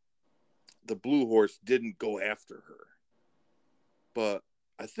the blue horse didn't go after her, but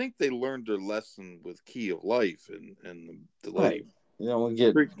I think they learned their lesson with Key of Life and the delay. Right. You know, we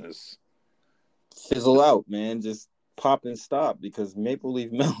get fizzle out, man. Just pop and stop, because Maple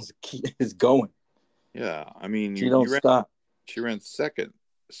Leaf Mel is going. Yeah, I mean, she don't stop. She ran second,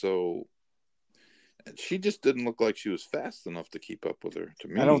 so she just didn't look like she was fast enough to keep up with her. To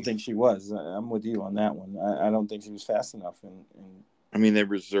me, I don't think she was. I'm with you on that one. I don't think she was fast enough. And I mean, they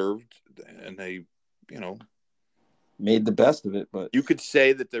reserved, and they, you know, made the best of it. But you could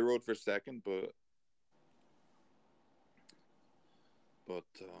say that they rode for second, but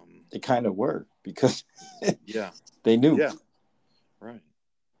they kind of were, because yeah, they knew. Yeah, right.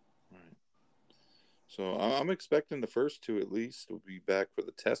 So I'm expecting the first 2 at least will be back for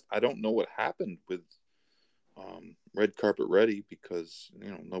the test. I don't know what happened with red carpet ready because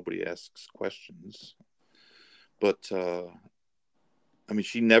nobody asks questions. But I mean,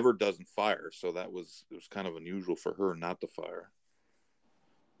 she never doesn't fire, so it was kind of unusual for her not to fire.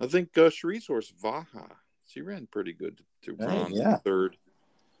 I think Cherie's horse Vaha, she ran pretty good to bronze third.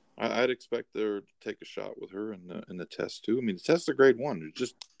 I'd expect her to take a shot with her in the test too. I mean, the test's a grade one. It's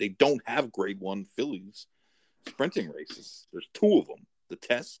just they don't have grade one fillies sprinting races. There's two of them: the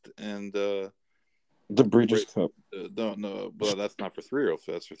test and the Breeders' Cup. No, but that's not for 3-year-olds.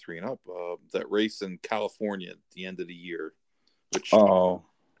 That's for 3 and up. That race in California at the end of the year, which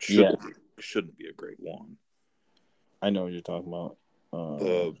shouldn't be a grade one. I know what you're talking about.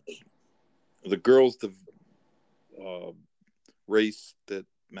 The girls race that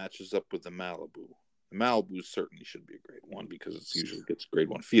matches up with the Malibu. The Malibu certainly should be a grade one because it usually gets grade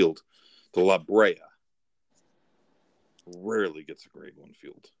one field. The La Brea rarely gets a grade one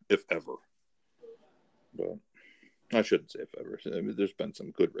field, if ever. But I shouldn't say if ever. I mean, there's been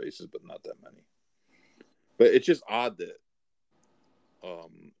some good races, but not that many. But it's just odd that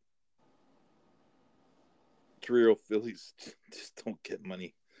 3-year-old fillies just don't get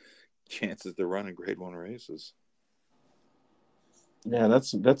many chances to run in grade one races. Yeah,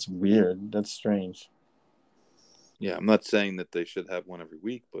 that's weird. That's strange. Yeah, I'm not saying that they should have one every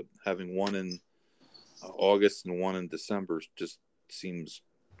week, but having one in August and one in December just seems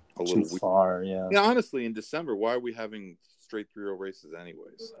a little too far. Yeah, honestly, in December, why are we having straight 3-year-old races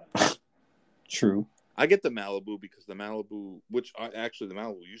anyways? True. I get the Malibu because the Malibu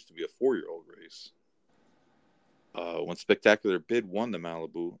used to be a 4-year-old race. When Spectacular Bid won the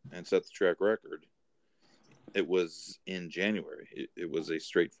Malibu and set the track record, it was in January. It was a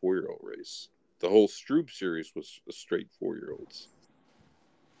straight 4-year-old race. The whole Stroob series was a straight 4-year-olds,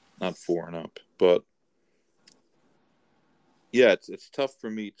 not 4 and up. But yeah, it's tough for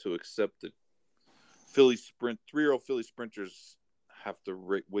me to accept that 3-year-old Philly sprinters have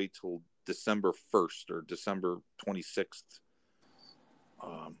to wait till December 1st or December 26th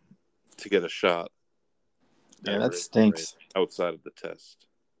to get a shot. Yeah, that stinks. Outside of the test.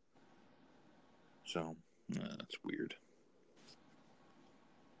 So, that's weird.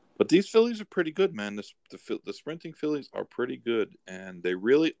 But these fillies are pretty good, man. The sprinting fillies are pretty good, and they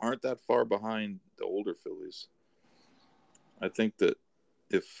really aren't that far behind the older fillies. I think that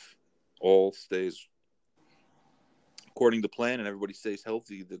if all stays according to plan and everybody stays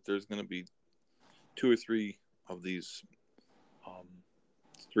healthy, that there's going to be 2 or 3 of these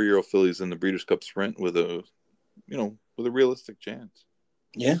 3-year-old fillies in the Breeders' Cup Sprint with a realistic chance.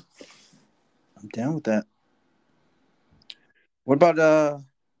 Yeah, I'm down with that. What about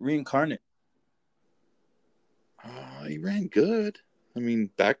Reincarnate? He ran good. I mean,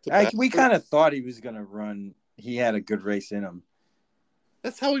 back to back. We kind of thought he was going to run. He had a good race in him.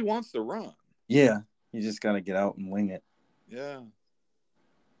 That's how he wants to run. Yeah, you just got to get out and wing it. Yeah.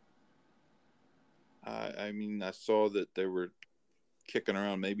 I mean, I saw that they were kicking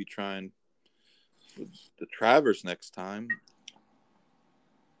around, maybe trying the Travers next time.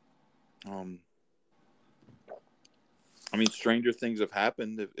 I mean, stranger things have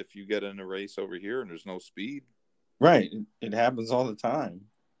happened if you get in a race over here and there's no speed. Right. It happens all the time.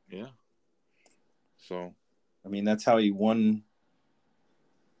 Yeah. So. I mean, that's how he won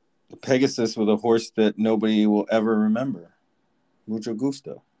the Pegasus with a horse that nobody will ever remember. Mucho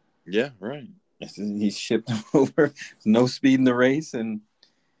Gusto. Yeah, right. He shipped him over. No speed in the race, and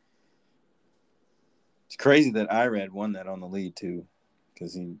it's crazy that Irad won that on the lead too,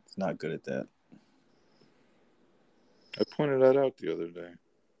 because he's not good at that. I pointed that out the other day.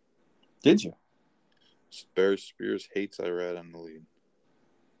 Did you? Barry Spears hates Irad on the lead.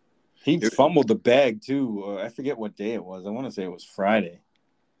 He fumbled the bag too. I forget what day it was. I want to say it was Friday.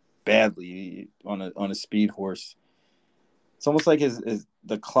 Badly on a speed horse. It's almost like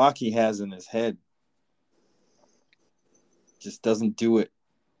the clock he has in his head just doesn't do it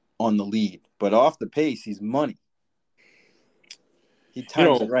on the lead. But off the pace, he's money. He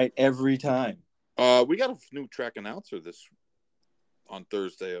times it right every time. We got a new track announcer on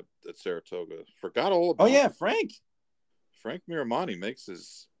Thursday at Saratoga. Forgot all about. Oh yeah, Frank Miramani makes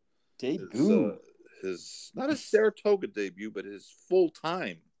his debut. His not his Saratoga debut, but his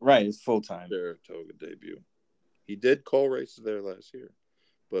full-time. Right, his full-time Saratoga debut. He did call races there last year,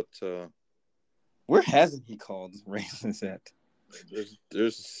 but where hasn't he called races at?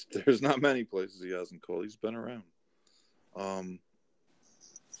 There's not many places he hasn't called. He's been around.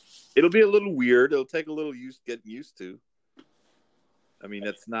 It'll be a little weird. It'll take a little getting used to. I mean,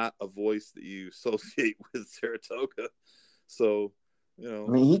 that's not a voice that you associate with Saratoga. So, I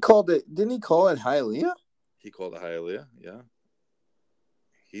mean, he called it. Didn't he call it Hialeah? He called it Hialeah, yeah.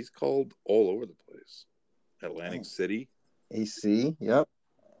 He's called all over the place. Atlantic City, AC. Yep.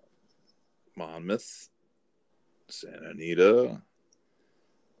 Monmouth, Santa Anita.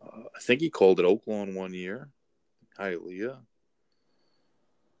 I think he called it Oaklawn one year. Hialeah.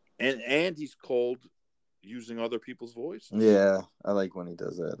 And he's called using other people's voices. Yeah, I like when he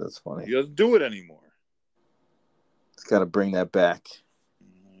does that. That's funny. He doesn't do it anymore. He's got to bring that back.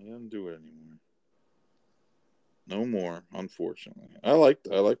 He doesn't do it anymore. No more, unfortunately. I liked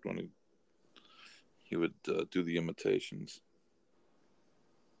when he would do the imitations.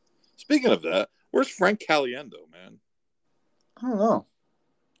 Speaking of that, where's Frank Caliendo, man? I don't know.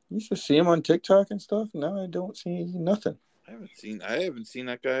 You used to see him on TikTok and stuff. Now I don't see nothing. I haven't seen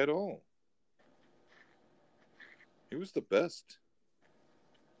that guy at all. He was the best.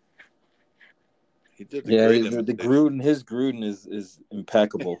 He did the great imitation. His Gruden is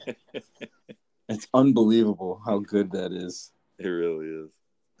impeccable. It's unbelievable how good that is. It really is.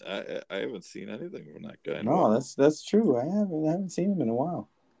 I haven't seen anything from that guy. No, that's true. I haven't seen him in a while.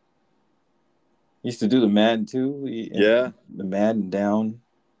 He used to do the Madden too. The Madden Down.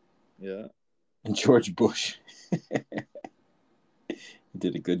 Yeah. And George Bush. He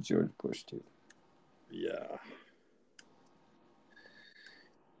did a good George Bush too. Yeah.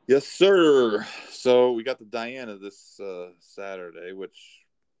 Yes, sir. So we got the Diana this Saturday, which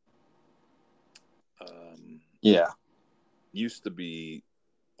used to be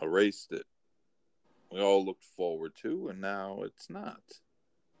a race that we all looked forward to, and now it's not.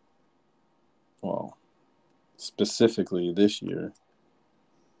 Well, specifically this year.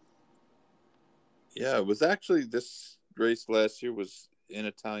 Yeah, it was actually this race last year was in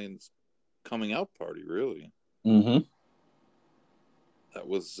Italian's coming out party, really. Mm-hmm. That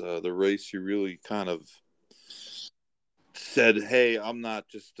was the race you really kind of said, hey, I'm not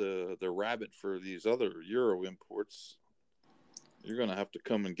just the rabbit for these other Euro imports. You're going to have to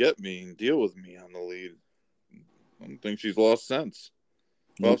come and get me and deal with me on the lead. I don't think she's lost sense.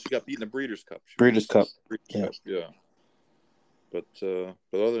 Well, she got beaten in the Breeders' Cup. Breeders' Cup, yeah. But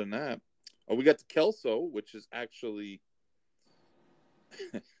other than that, we got the Kelso, which is actually...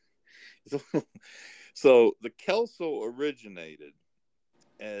 So the Kelso originated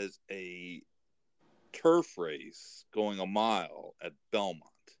as a turf race going a mile at Belmont.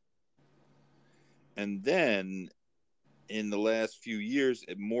 And then in the last few years,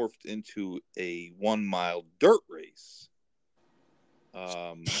 it morphed into a 1 mile dirt race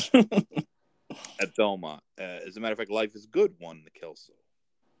at Belmont. As a matter of fact, Life is Good won the Kelso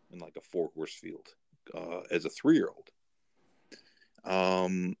in like a 4-horse field as a 3-year-old.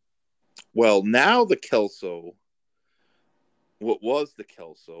 Well, now the Kelso, what was the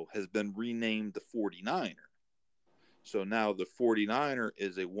Kelso, has been renamed the 49er. So now the 49er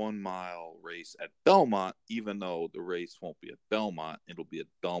is a 1 mile race at Belmont, even though the race won't be at Belmont. It'll be at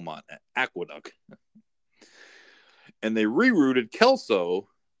Belmont at Aqueduct. And they rerouted Kelso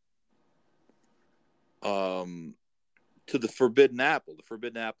to the Forbidden Apple. The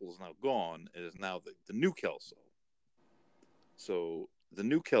Forbidden Apple is now gone. It is now the new Kelso. So the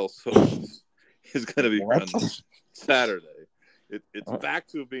new Kelso is going to be run Saturday. It's back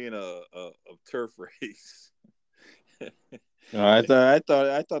to being a turf race. No, I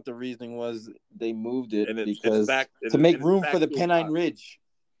thought the reasoning was they moved it because to make room for the Pennine Ridge.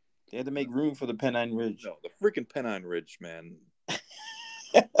 They had to make room for the Pennine Ridge. No, the freaking Pennine Ridge, man.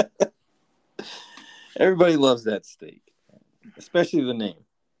 Everybody loves that steak, especially the name.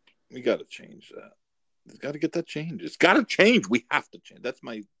 We got to change that. We've got to get that changed. It's got to change. We have to change. That's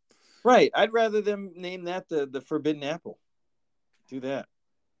my... Right. I'd rather them name that the Forbidden Apple. Do that.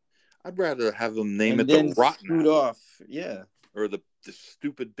 I'd rather have them name it the Rotten Apple. Off. Yeah. Or the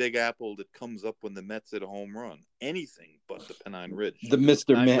stupid Big Apple that comes up when the Mets hit a home run. Anything but the Pennine Ridge. The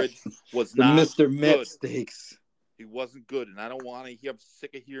Mr. Met. Was not Mr. Met steaks. He wasn't good. And I don't want to hear... I'm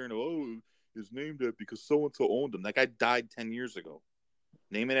sick of hearing, oh, he's named it because so-and-so owned him. That guy died 10 years ago.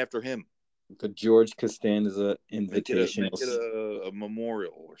 Name it after him. The George Costanza Invitational. Make it a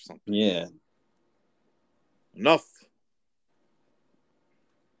memorial or something. Yeah. Enough.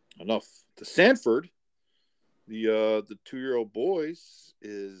 The Sanford, the 2-year-old boys,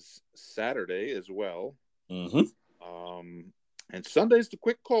 is Saturday as well. Mm-hmm. And Sunday's the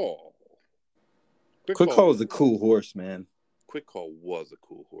Quick Call. Quick Call is a cool horse, man. Quick Call was a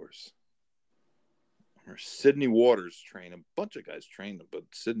cool horse. Or Sydney Waters trained him. A bunch of guys trained him, but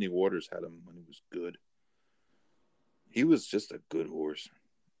Sydney Waters had him when he was good. He was just a good horse.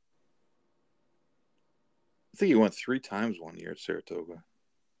 I think he went 3 times one year at Saratoga.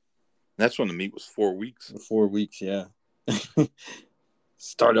 That's when the meet was 4 weeks. 4 weeks, yeah.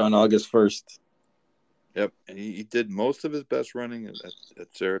 Started on August 1st. Yep, and he did most of his best running at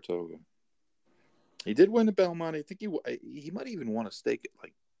Saratoga. He did win the Belmont. I think he might even want to stake it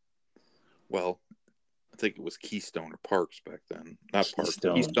I think it was Keystone or Parks back then. Not Parks.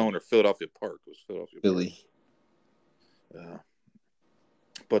 Keystone or Philadelphia Park. It was Philadelphia Philly. Park.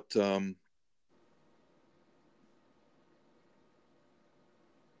 But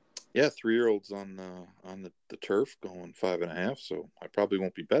yeah, 3-year-olds on the turf going 5.5. So I probably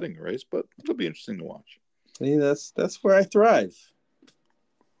won't be betting the race, but it'll be interesting to watch. See, that's where I thrive.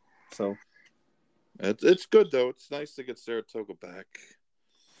 So it's good though. It's nice to get Saratoga back.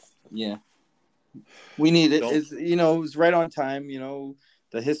 Yeah, we need it. It was right on time.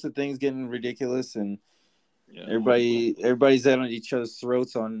 The hiss of things getting ridiculous, and everybody's out on each other's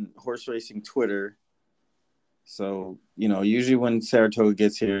throats on horse racing Twitter. So usually when Saratoga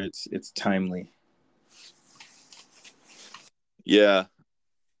gets here, it's timely. Yeah,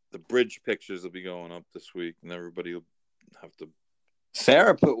 the bridge pictures will be going up this week, and everybody will have to.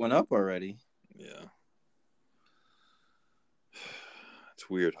 Sarah put one up already. Yeah. It's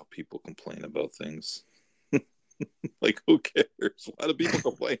weird how people complain about things. Like, who cares? Why do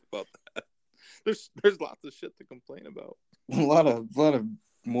people complain about that? There's lots of shit to complain about. A lot of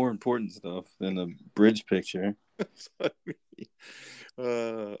more important stuff than the bridge picture. Or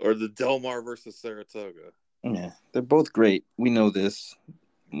the Del Mar versus Saratoga. Yeah, they're both great. We know this.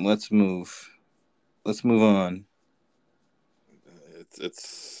 Let's move on.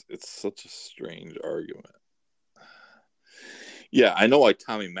 It's such a strange argument. Yeah, I know why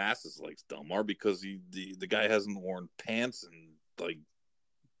Tommy Massis likes Del Mar because the guy hasn't worn pants and like.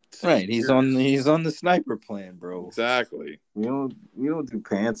 Right, he's on the sniper plan, bro. Exactly. We don't do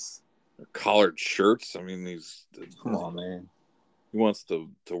pants. Collared shirts. I mean, come on, man. He wants to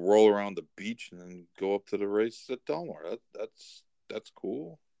roll around the beach and then go up to the race at Del Mar. That's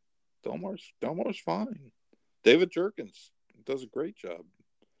cool. Del Mar's fine. David Jerkins does a great job.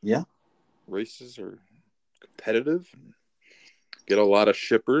 Yeah. Races are competitive. Get a lot of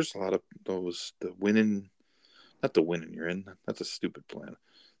shippers. A lot of those not the winning you're in. That's a stupid plan.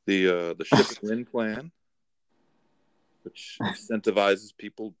 The ship win plan, which incentivizes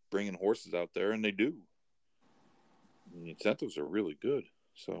people bringing horses out there, and they do. And the incentives are really good.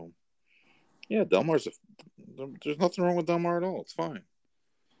 So, yeah, Del Mar's there's nothing wrong with Del Mar at all. It's fine.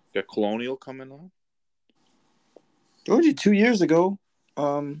 Got Colonial coming on. Told you 2 years ago,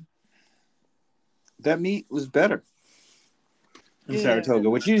 that meet was better in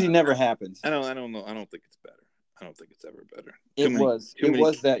Saratoga, which usually never happens. I don't know. I don't think it's better. I don't think it's ever better. It was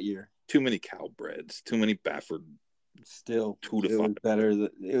that year. Too many Calbreds. Too many Baffert. Still, 2 to 5. It was better.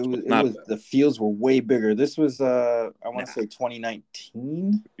 It was better. The fields were way bigger. This was I want to say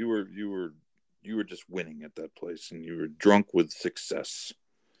 2019. You were just winning at that place, and you were drunk with success.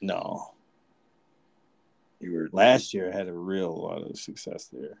 No. You last year had a lot of success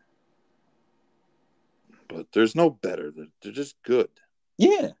there. But there's no better. They're just good.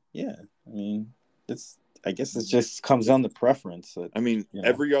 Yeah. I mean, I guess it just comes down to preference.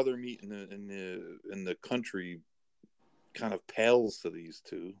 Every other meet in the country kind of pales to these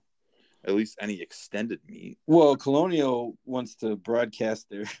two. At least any extended meet. Well, Colonial wants to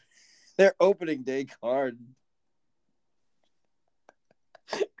broadcast their opening day card.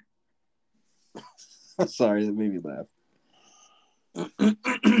 Sorry, that made me laugh.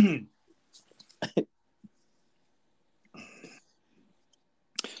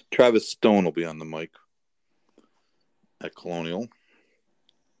 Travis Stone will be on the mic at Colonial,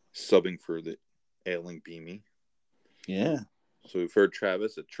 subbing for the ailing Beamy. Yeah. So we've heard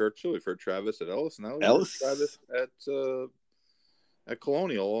Travis at Churchill. We've heard Travis at Ellis. Now we've heard Travis at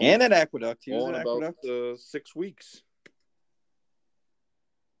Colonial. And at Aqueduct. He was at Aqueduct. About 6 weeks.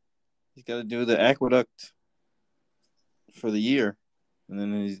 He's got to do the Aqueduct for the year. And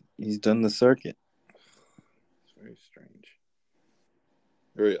then he's done the circuit. It's very strange.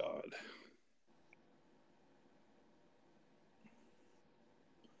 Very odd.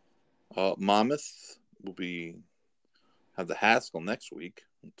 Monmouth will have the Haskell next week.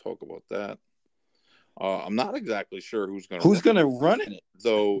 We'll talk about that. I'm not exactly sure who's going to run in it.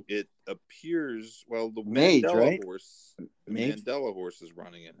 Though it appears, the Mage, Mandela right? horse, Mandela horse is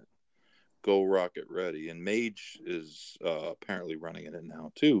running in it. Go Rocket Ready, and Mage is apparently running in it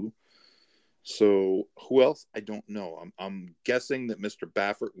now too. So who else? I don't know. I'm guessing that Mr.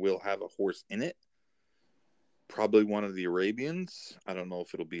 Baffert will have a horse in it. Probably one of the Arabians. I don't know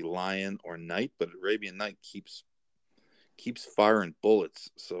if it'll be Lion or Knight, but Arabian Knight keeps firing bullets.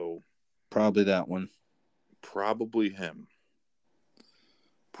 So probably that one. Probably him.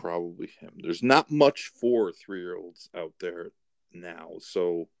 There's not much for 3-year-olds out there now.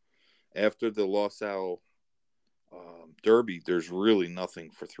 So after the LaSalle Derby, there's really nothing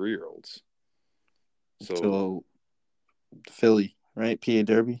for 3-year-olds. So Philly, right? PA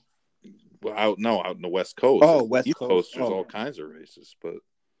Derby. Well, out in the West Coast. Oh, West East Coast. There's all kinds of races, but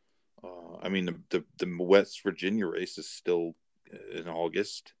I mean the West Virginia race is still in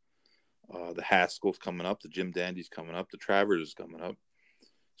August. The Haskell's coming up, the Jim Dandy's coming up, the Travers is coming up.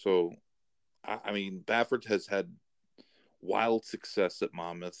 So, I mean, Baffert has had wild success at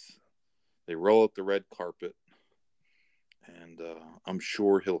Monmouth. They roll out the red carpet, and I'm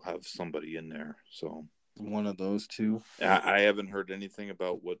sure he'll have somebody in there. So one of those two. I haven't heard anything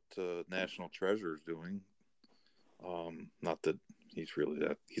about what National Treasure is doing. Not that he's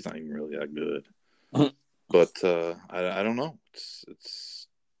not even really that good. But I don't know. It's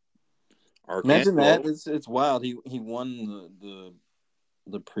imagine that. It's wild. He won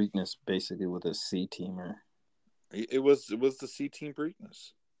the Preakness basically with a C teamer. It was the C team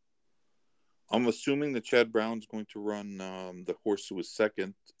Preakness. I'm assuming that Chad Brown's going to run the horse who was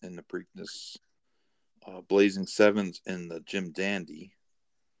second in the Preakness, Blazing Sevens in the Jim Dandy.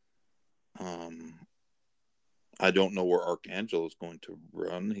 I don't know where Archangel is going to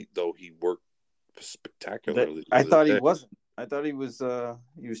run, though he worked spectacularly. I thought he wasn't. I thought he was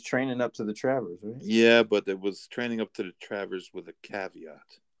training up to the Travers, right? Yeah, but it was training up to the Travers with a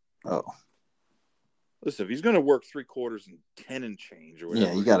caveat. Oh. Listen, if he's going to work 3/4 and 10 and change or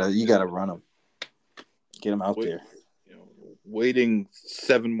whatever. Yeah, you gotta run him. Get him out there. You know, waiting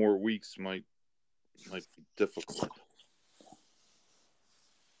 7 more weeks might be difficult.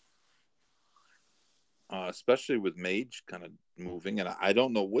 Especially with Mage kind of moving, and I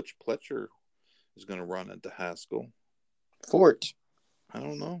don't know which Pletcher is going to run into Haskell. Fort. I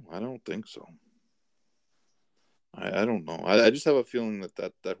don't know. I don't think so. I don't know. I just have a feeling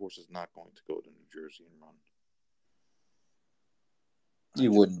that horse is not going to go to New Jersey and run.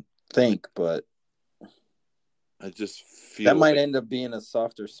 You wouldn't think, but I just feel that might end up being a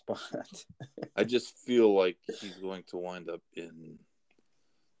softer spot. I just feel like he's going to wind up in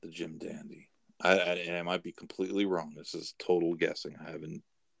the Jim Dandy. I might be completely wrong. This is total guessing. I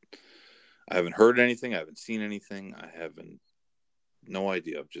haven't heard anything. I haven't seen anything. I haven't no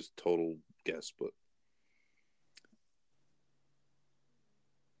idea. Just total guess. But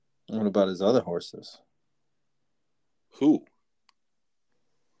what about his other horses? Who?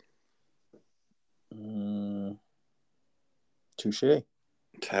 Touche.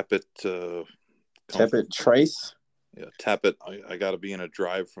 Tappet. Tappet Trice. Yeah, Tappet. I got to be in a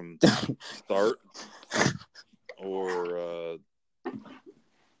drive from start, or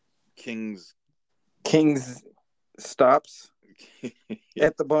King's stops yeah.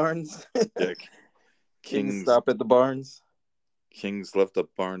 at the barns. Yeah, King's stop at the barns. King's left the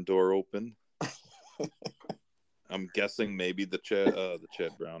barn door open. I'm guessing maybe the Chad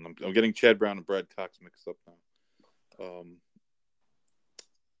Brown. I'm getting Chad Brown and Brad Cox mixed up now.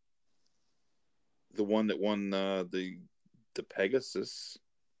 The one that won the Pegasus,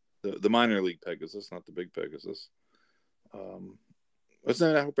 the minor league Pegasus, not the big Pegasus.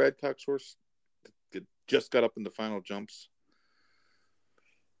 Wasn't that how Brad Cox horse just got up in the final jumps?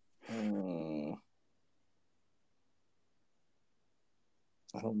 I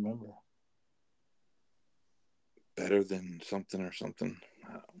don't remember. Better than something or something.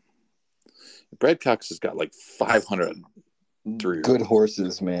 Brad Cox has got like 500 good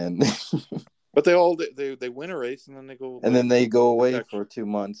horses, man. But they all they win a race and then they go away for 2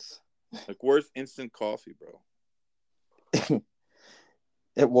 months. Like, where's instant coffee, bro?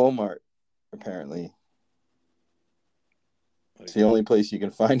 At Walmart, apparently. It's the only place you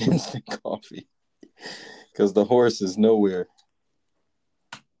can find instant coffee because the horse is nowhere.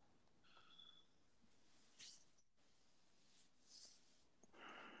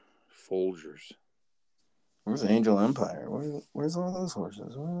 Folgers. Where's Angel Empire? Where's all those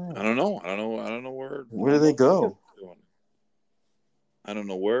horses? I don't know. I don't know where. Where do they go? I don't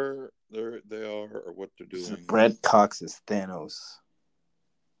know where they are or what they're doing. Brad Cox is Thanos.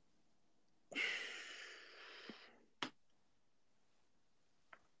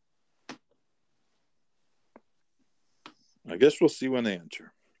 I guess we'll see when they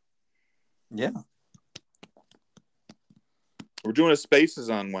enter. Yeah. We're doing a Spaces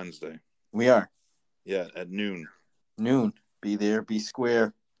on Wednesday. We are. Yeah, at noon. Noon. Be there. Be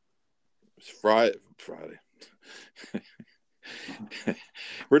square. It's Friday.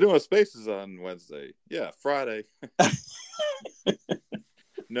 We're doing a Spaces on Wednesday. Yeah, Friday.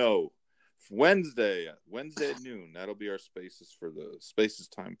 No, Wednesday at noon. That'll be our Spaces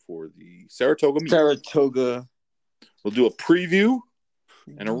time for the Saratoga meet. Saratoga. We'll do a preview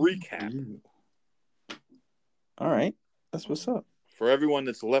and a recap. All right. That's what's up. For everyone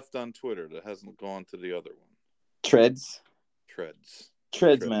that's left on Twitter that hasn't gone to the other one. Treads,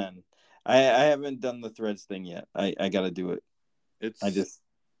 man. I haven't done the Threads thing yet. I got to do it. It's I just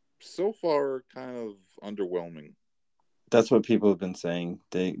so far kind of underwhelming. That's what people have been saying.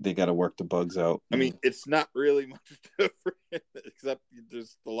 They got to work the bugs out. I mean, it's not really much different, except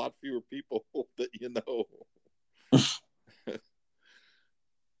there's a lot fewer people that you know.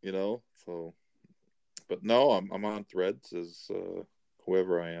 You know, so. But no, I'm on Threads as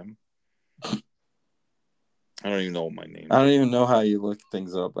whoever I am. I don't even know what my name is. I don't even know how you look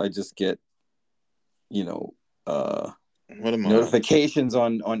things up. I just get, what am notifications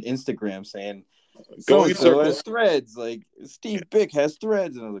on Instagram saying Going so has Threads. Like Steve Bick has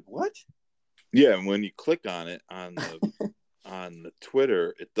Threads, and I was like, what? Yeah, and when you click on it on the on the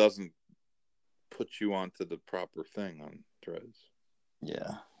Twitter, it doesn't put you onto the proper thing on Threads.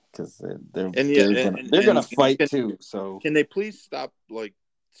 Yeah, because they're gonna fight too. So can they please stop like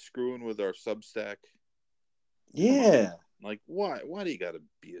screwing with our Substack? Yeah, like why do you got to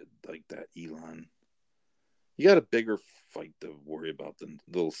be like that, Elon? You got a bigger fight to worry about than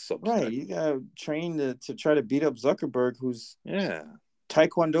little Substack. Right, you got to train to try to beat up Zuckerberg, who's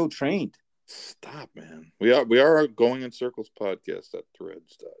Taekwondo trained. Stop, man. We are Going in Circles podcast at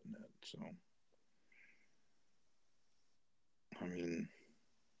threads.net. So, I mean,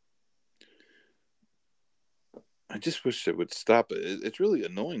 I just wish it would stop. It's really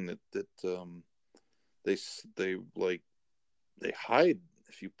annoying that they hide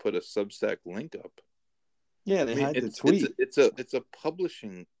if you put a Substack link up. Yeah, they hide the tweet. It's a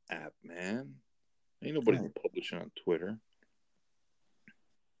publishing app, man. Ain't nobody publishing on Twitter.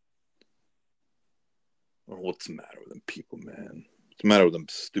 Or what's the matter with them people, man? What's the matter with them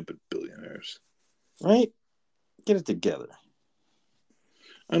stupid billionaires? Right? Get it together.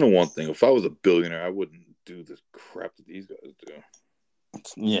 I know one thing. If I was a billionaire, I wouldn't do this crap that these guys do.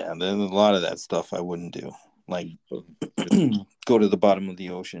 Yeah, there's a lot of that stuff I wouldn't do. Like, go to the bottom of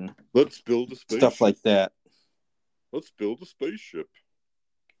the ocean. Let's build a spaceship. Stuff like that. Let's build a spaceship.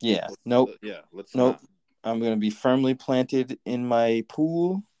 Yeah. Nope. Let's nope. not. I'm going to be firmly planted in my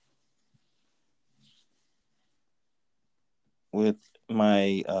pool with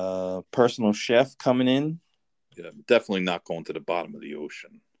my personal chef coming in. Yeah, definitely not going to the bottom of the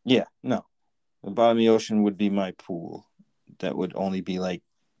ocean. Yeah, no. The bottom of the ocean would be my pool. That would only be like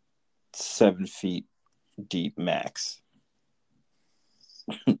 7 feet deep max.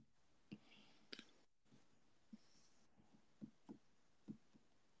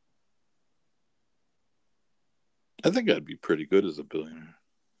 I think I'd be pretty good as a billionaire.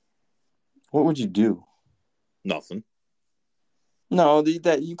 What would you do? Nothing. No,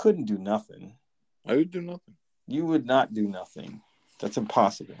 that you couldn't do nothing. I would do nothing. You would not do nothing. That's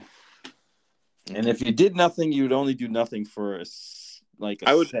impossible. Mm-hmm. And if you did nothing, you would only do nothing for a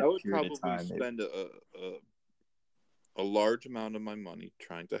I would probably spend a large amount of my money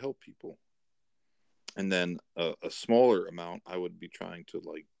trying to help people, and then a smaller amount I would be trying to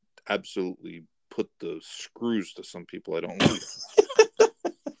like absolutely put the screws to some people I don't like.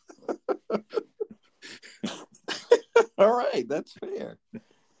 All right, that's fair.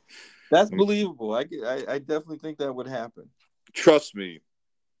 That's believable. I definitely think that would happen. Trust me,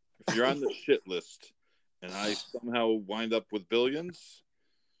 if you're on the shit list and I somehow wind up with billions,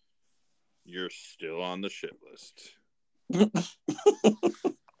 you're still on the shit list. And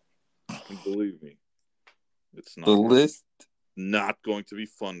believe me, it's not not going to be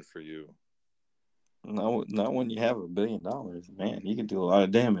fun for you. No, not when you have $1 billion, man. You can do a lot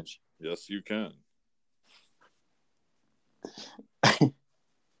of damage. Yes, you can.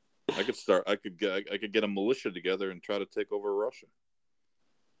 I could get a militia together and try to take over Russia.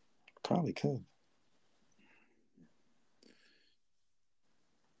 Probably could.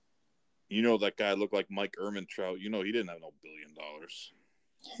 You know that guy looked like Mike Ehrmantraut. You know he didn't have no $1 billion.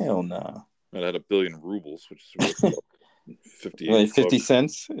 Hell no. Nah. That had 1 billion rubles, which is worth 50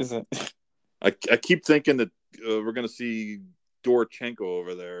 cents, is it? I keep thinking that we're going to see Dorchenko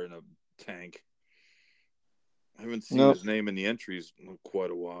over there in a tank. I haven't seen his name in the entries in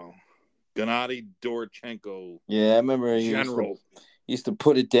quite a while. Gennady Dorchenko. Yeah, I remember General. He used to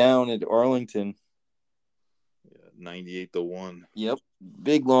put it down at Arlington. Yeah, 98-1. Yep,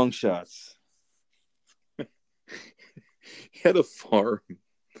 big long shots. He had a farm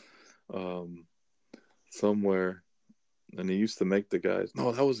somewhere, and he used to make the guys.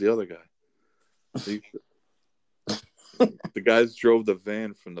 No, that was the other guy. The guys drove the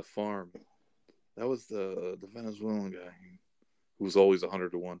van from the farm. That was the Venezuelan guy who was always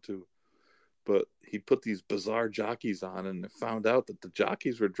 100-1 too. But he put these bizarre jockeys on and found out that the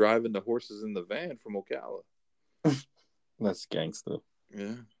jockeys were driving the horses in the van from Ocala. That's gangster.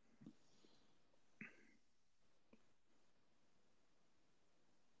 Yeah.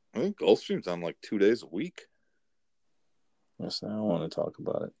 think Gulfstream's on like 2 days a week. Yes, I don't want to talk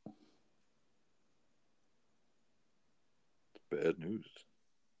about it. Bad news.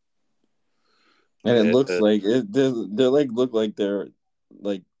 And it looks like they like look like they're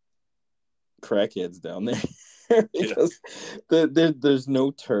like crackheads down there. Because there's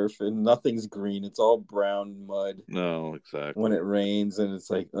no turf and nothing's green. It's all brown mud. No, exactly. When it rains, and it's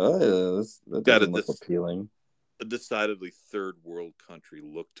like, oh, that doesn't look appealing. A decidedly third world country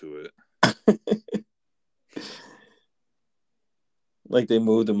look to it. Like they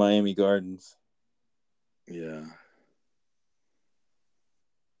moved to Miami Gardens. Yeah.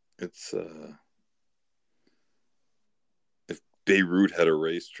 It's if Beirut had a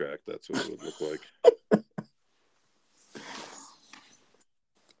racetrack, that's what it would look like.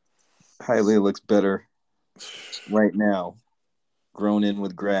 Hialeah looks better right now, grown in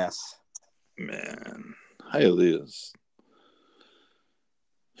with grass. Man, Hialeah's.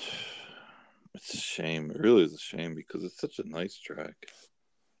 It's a shame. It really is a shame because it's such a nice track.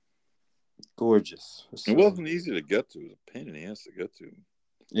 Gorgeous. It wasn't easy to get to. It was a pain in the ass to get to.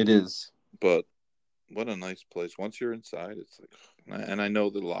 It is. But what a nice place. Once you're inside, it's like, and I know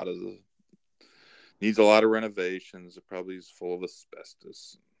that needs a lot of renovations. It probably is full of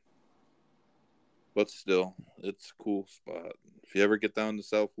asbestos. But still, it's a cool spot. If you ever get down to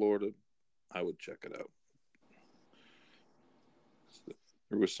South Florida, I would check it out.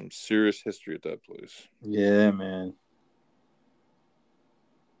 There was some serious history at that place. Yeah, man.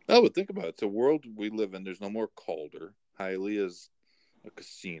 Oh, but think about it. It's a world we live in. There's no more Calder. Hialeah's a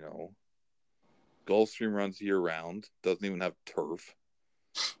casino. Gulfstream runs year-round. Doesn't even have turf.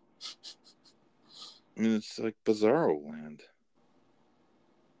 I mean, it's like bizarro land.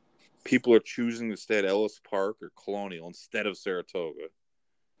 People are choosing to stay at Ellis Park or Colonial instead of Saratoga.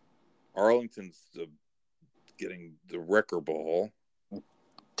 Arlington's getting the wrecker ball.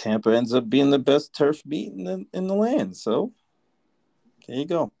 Tampa ends up being the best turf beat in the land. So, there you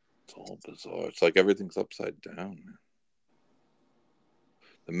go. It's all bizarre. It's like everything's upside down, man.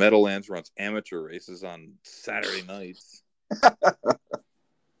 The Meadowlands runs amateur races on Saturday nights.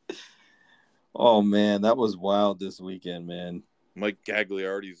 Oh, man, that was wild this weekend, man. Mike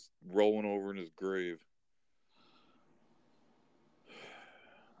Gagliardi's rolling over in his grave.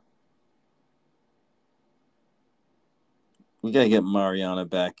 We got to get Mariana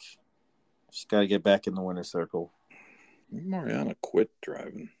back. She's got to get back in the winner's circle. Mariana quit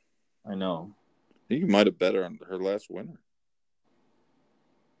driving. I know. I think you might have bet her on her last winner.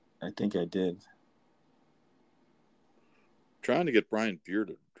 I think I did. Trying to get Brian Beer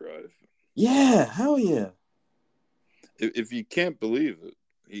to drive. Yeah, hell yeah. If you can't believe it,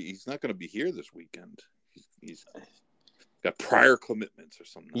 he's not going to be here this weekend. He's got prior commitments or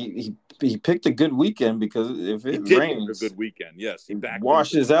something. He picked a good weekend because if it rains, a good weekend. Yes, he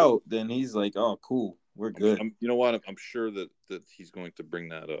washes out. Then he's like, "Oh, cool, we're good." You know what? I'm sure that he's going to bring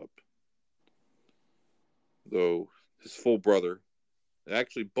that up. Though his full brother,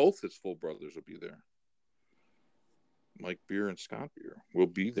 actually both his full brothers will be there. Mike Beer and Scott Beer will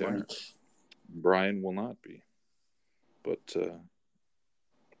be there. Mike. Brian will not be. But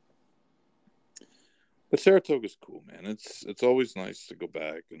Saratoga's cool, man. It's always nice to go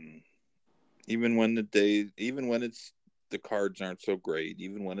back, and even when the cards aren't so great,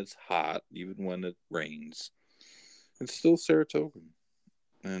 even when it's hot, even when it rains, it's still Saratoga.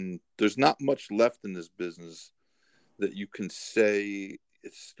 And there's not much left in this business that you can say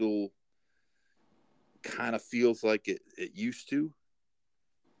it still kind of feels like it used to.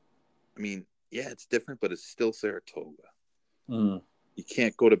 I mean, yeah, it's different, but it's still Saratoga. Mm. You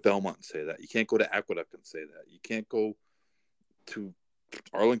can't go to Belmont and say that. You can't go to Aqueduct and say that. You can't go to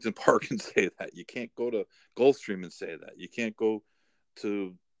Arlington Park and say that. You can't go to Gulfstream and say that. You can't go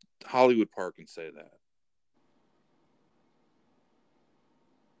to Hollywood Park and say that.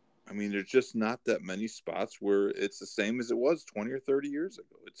 I mean, there's just not that many spots where it's the same as it was 20 or 30 years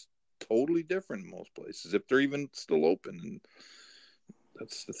ago. It's totally different in most places, if they're even still open. And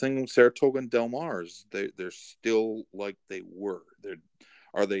that's the thing with Saratoga and Del Mar is they're still like they were.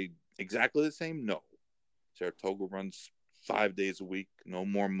 Are they exactly the same? No. Saratoga runs 5 days a week, no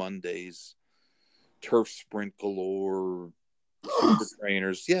more Mondays, turf sprint galore, super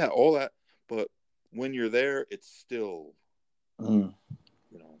trainers, yeah, all that. But when you're there, it's still,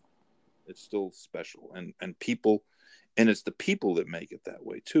 it's still special, and people, and it's the people that make it that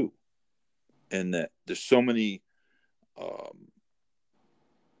way too. And that there's so many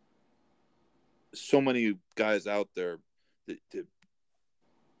guys out there that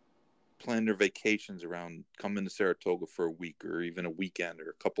plan their vacations around coming to Saratoga for a week or even a weekend or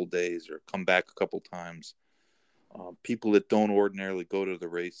a couple days or come back a couple times. People that don't ordinarily go to the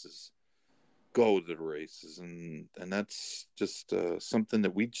races go to the races, and that's just something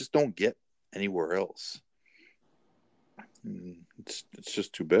that we just don't get anywhere else. It's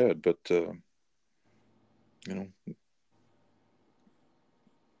just too bad, but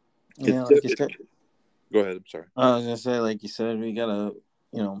Yeah, like you said. Go ahead. I'm sorry. I was gonna say, like you said, we gotta,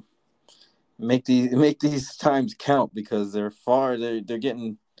 make these times count because they're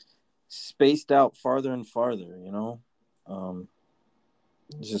getting spaced out farther and farther.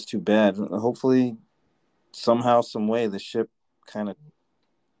 It's just too bad. Hopefully, somehow, some way, the ship kind of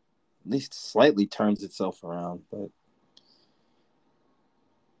at least slightly turns itself around, but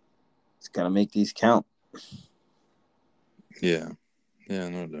it's got to make these count. Yeah,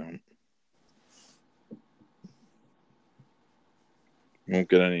 no doubt. Won't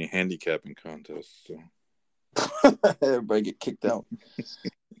get any handicapping contests, so everybody get kicked out.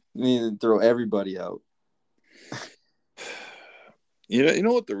 We need to throw everybody out. You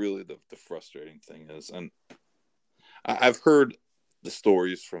know what the frustrating thing is, and I've heard the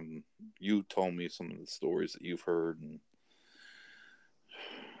stories from you. Told me some of the stories that you've heard, and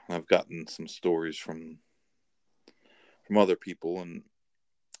I've gotten some stories from other people, and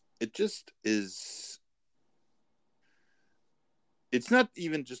it just is. It's not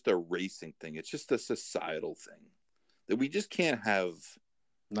even just a racing thing; it's just a societal thing that we just can't have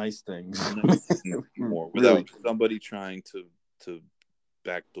nice things anymore without somebody trying to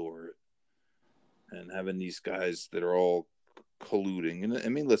backdoor it and having these guys that are all colluding. And I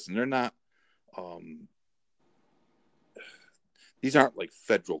mean, listen, they're not. These aren't like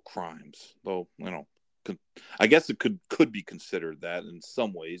federal crimes, though. I guess it could be considered that in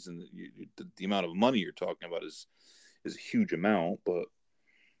some ways, and the amount of money you're talking about is a huge amount. But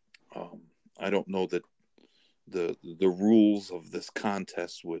I don't know that the rules of this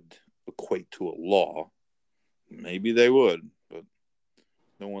contest would equate to a law. Maybe they would, but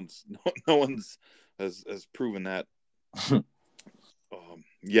no one's has proven that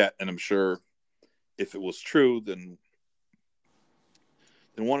yet. And I'm sure if it was true, then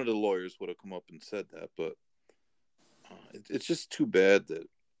one of the lawyers would have come up and said that. But it's just too bad that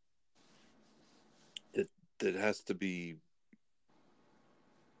it has to be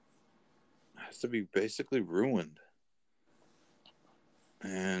basically ruined.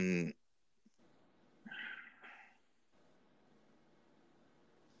 And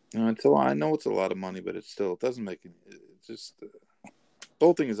it's a lot. I know it's a lot of money, but it doesn't make it. It's just the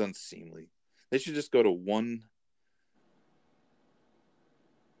whole thing is unseemly. They should just go to one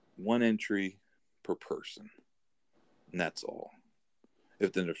entry per person, and that's all.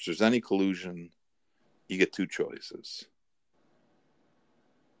 If there's any collusion, you get two choices.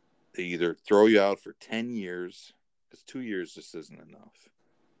 They either throw you out for 10 years, because 2 years just isn't enough,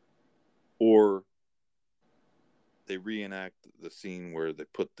 or they reenact the scene where they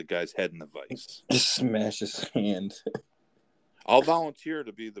put the guy's head in the vice. Just smash his hand. I'll volunteer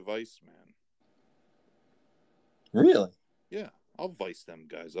to be the vice man. Really? Yeah, I'll vice them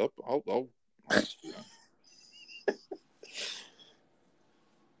guys up. I'll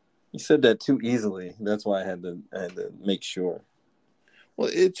You said that too easily. That's why I had to make sure.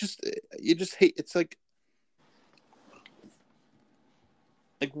 Well, you just hate. It's like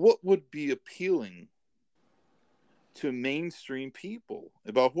what would be appealing to mainstream people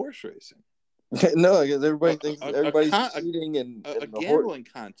about horse racing? No, because everybody thinks everybody's cheating and a gambling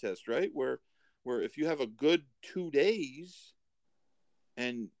contest, right? Where if you have a good 2 days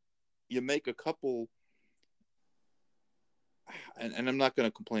and you make a couple, and I'm not going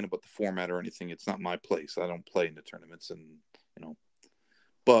to complain about the format or anything. It's not my place. I don't play in the tournaments, and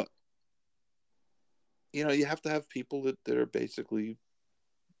but you have to have people that are basically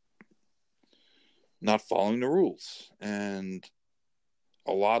not following the rules, and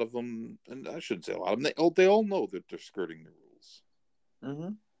a lot of them, and I shouldn't say a lot of them, they all know that they're skirting the rules.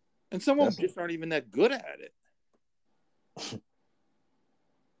 Mm-hmm. And some of them just aren't even that good at it.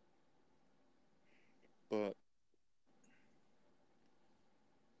 But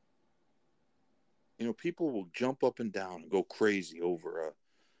people will jump up and down and go crazy over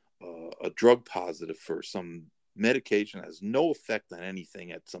a drug positive for some medication that has no effect on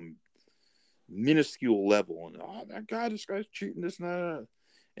anything at some minuscule level, and this guy's cheating, this and that,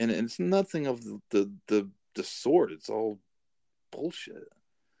 and it's nothing of the sort. It's all bullshit.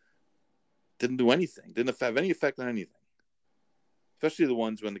 Didn't do anything. Didn't have any effect on anything. Especially the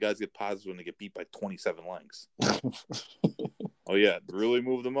ones when the guys get positive when they get beat by 27 lengths. Oh yeah, really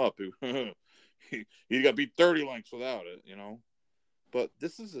moved them up. He got beat 30 lengths without it, But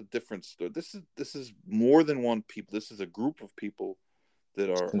this is a different story. This is more than one people. This is a group of people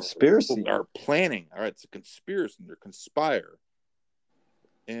that conspiracy are planning. All right, it's a conspiracy. They're conspire,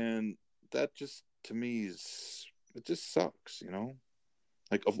 and that just to me it just sucks.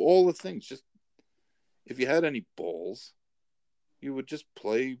 Like of all the things, just if you had any balls, you would just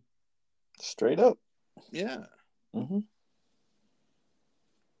play straight up. Yeah. Mm-hmm.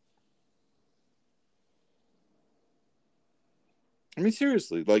 I mean,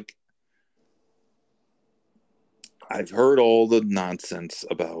 seriously, like I've heard all the nonsense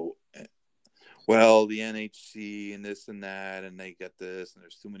about, well, the NHC and this and that, and they get this, and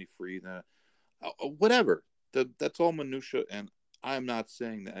there's too many free, whatever. That's all minutia, and I'm not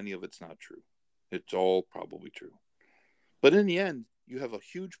saying that any of it's not true. It's all probably true. But in the end, you have a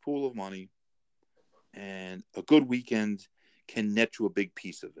huge pool of money, and a good weekend can net you a big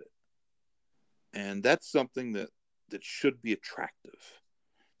piece of it. And that's something that should be attractive,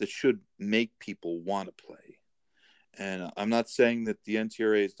 that should make people want to play. And I'm not saying that the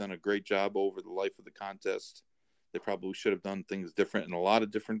NTRA has done a great job over the life of the contest. They probably should have done things different in a lot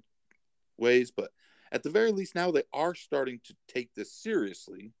of different ways, but at the very least now they are starting to take this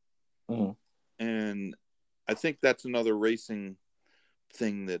seriously. Mm. And I think that's another racing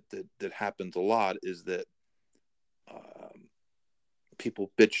thing that happens a lot, is that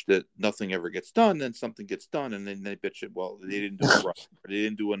people bitch that nothing ever gets done, then something gets done, and then they bitch it, well, they didn't do it right, or they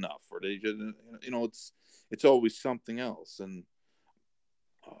didn't do enough, or they didn't, it's always something else. And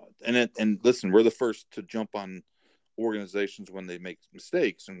listen, we're the first to jump on organizations when they make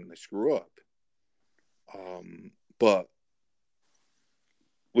mistakes and when they screw up. But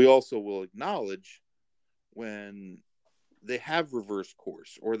we also will acknowledge when they have reverse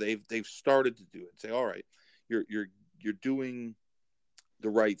course, or they've started to do it. Say, all right, you're doing the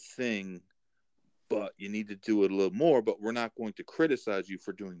right thing, but you need to do it a little more. But we're not going to criticize you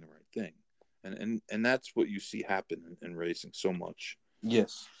for doing the right thing. And that's what you see happen in racing so much.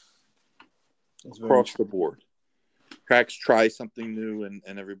 Yes. Across the board. Tracks try something new, and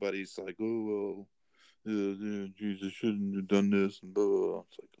everybody's like, oh, well, Jesus shouldn't have done this, and blah, blah, blah.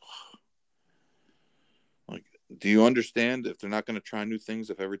 It's like, do you understand if they're not going to try new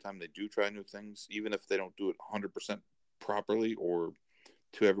things, if every time they do try new things, even if they don't do it 100% properly or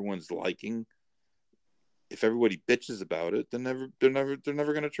to everyone's liking, if everybody bitches about it, then they're never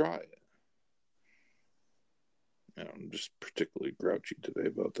going to try it. I'm just particularly grouchy today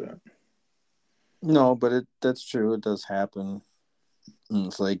about that. No, but that's true. It does happen. And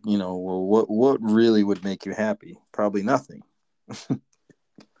it's like, well, what really would make you happy? Probably nothing.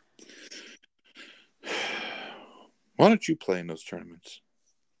 Why don't you play in those tournaments?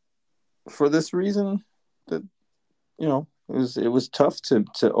 For this reason, that it was tough to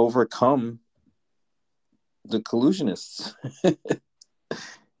overcome the collusionists.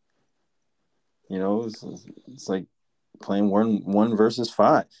 It's like playing one versus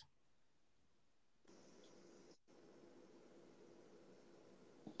 5.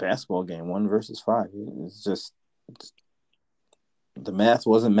 Basketball game 1 versus 5. The math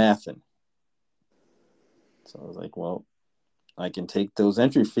wasn't mathing. So I was like, well, I can take those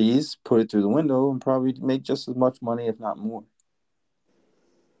entry fees, put it through the window, and probably make just as much money, if not more.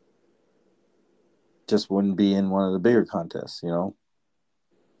 Just wouldn't be in one of the bigger contests,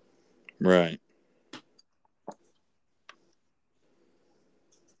 Right.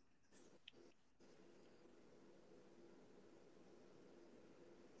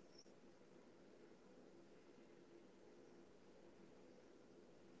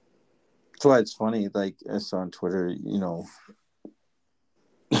 That's why it's funny. Like I saw on Twitter,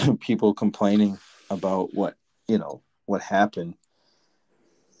 people complaining about what happened,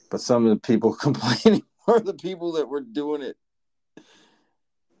 but some of the people complaining are the people that were doing it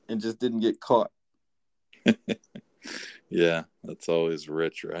and just didn't get caught. Yeah, that's always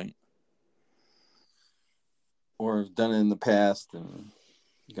rich, right? Or have done it in the past and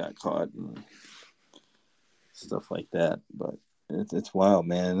got caught and stuff like that. But it's wild,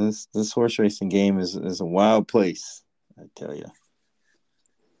 man. This horse racing game is a wild place, I tell you.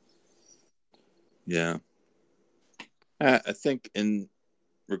 Yeah. I think in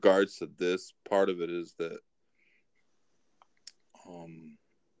regards to this, part of it is that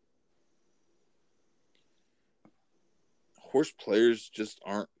horse players just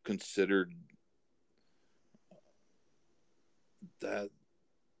aren't considered that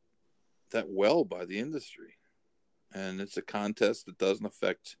well by the industry. And it's a contest that doesn't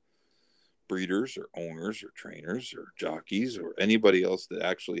affect breeders or owners or trainers or jockeys or anybody else that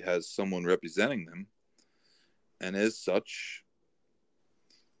actually has someone representing them. And as such,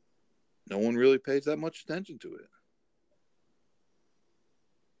 no one really pays that much attention to it.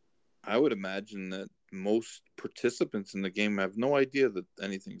 I would imagine that most participants in the game have no idea that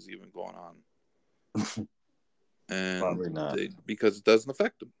anything's even going on. And Probably not. because it doesn't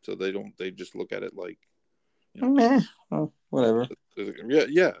affect them. So they just look at it like, Well, whatever.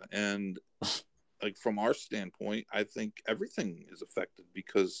 Yeah. And like from our standpoint, I think everything is affected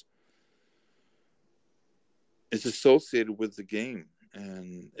because it's associated with the game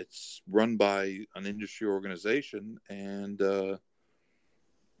and it's run by an industry organization. And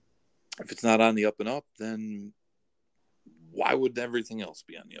if it's not on the up and up, then why would everything else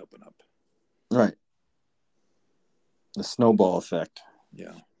be on the up and up? Right. The snowball effect.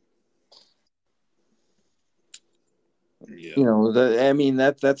 Yeah.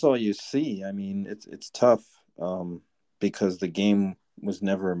 That's all you see. I mean, it's tough because the game was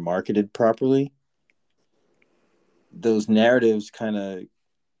never marketed properly. Those narratives kind of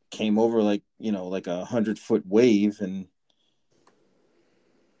came over like 100-foot wave, and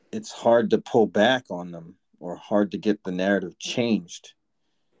it's hard to pull back on them or hard to get the narrative changed.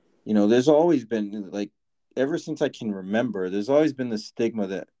 There's always been, like, ever since I can remember, there's always been the stigma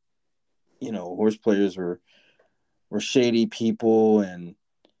that horse players were shady people, and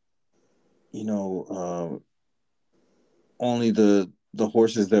only the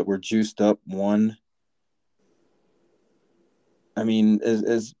horses that were juiced up won. I mean,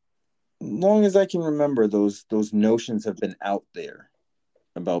 as long as I can remember, those notions have been out there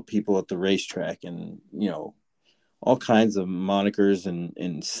about people at the racetrack, and all kinds of monikers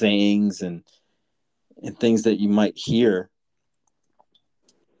and sayings and things that you might hear.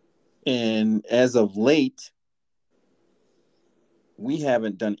 And as of late, we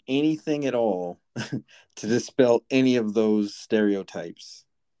haven't done anything at all to dispel any of those stereotypes,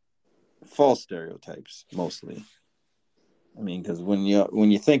 false stereotypes, mostly. I mean, because when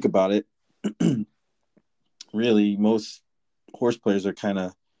you think about it, really, most horse players are kind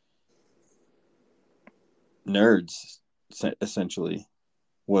of nerds, essentially,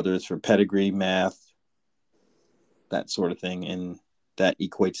 whether it's for pedigree, math, that sort of thing, and that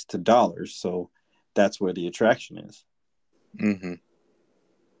equates to dollars. So that's where the attraction is. Mm-hmm.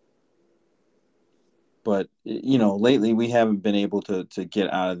 But lately we haven't been able to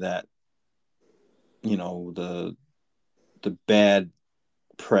get out of that. The bad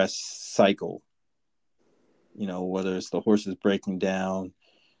press cycle. Whether it's the horses breaking down,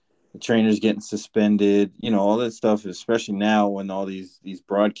 the trainers getting suspended, all that stuff, especially now when all these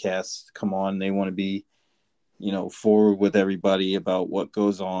broadcasts come on, they want to be, forward with everybody about what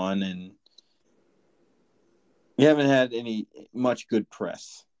goes on. And we haven't had much good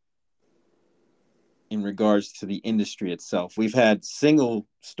press in regards to the industry itself. We've had single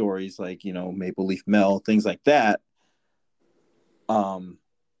stories like, Maple Leaf Mel, things like that.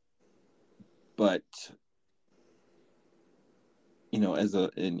 But as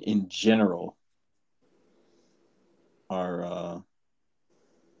in general, our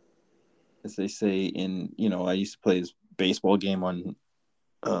as they say I used to play this baseball game on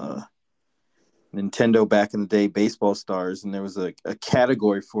Nintendo back in the day, Baseball Stars, and there was a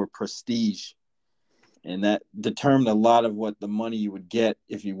category for prestige, and that determined a lot of what the money you would get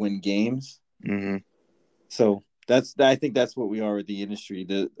if you win games. Mm-hmm. So I think that's what we are with the industry.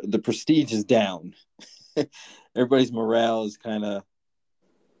 The prestige is down. Everybody's morale is kind of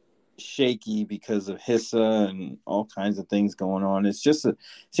shaky because of HISA and all kinds of things going on. It's just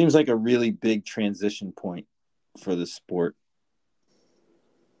seems like a really big transition point for the sport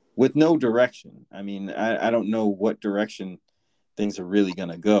with no direction. I mean, I don't know what direction things are really going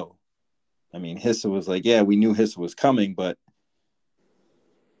to go. I mean, HISA was like, yeah, we knew HISA was coming, but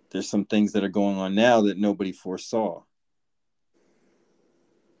there's some things that are going on now that nobody foresaw.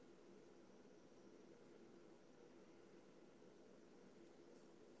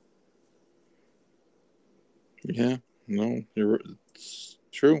 Yeah, no, it's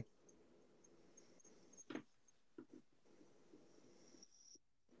true.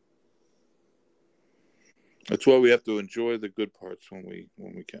 That's why we have to enjoy the good parts when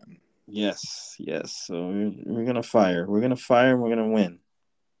we can. Yes. So we're gonna fire. We're gonna fire, and we're gonna win.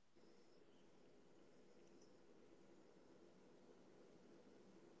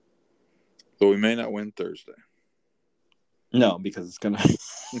 Though we may not win Thursday. No, because it's gonna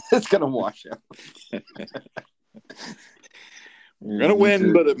it's gonna wash out. We're gonna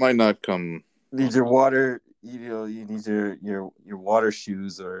win, but it might not come. Need your water. You need your water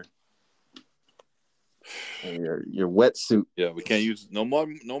shoes or your wetsuit. Yeah, we can't use no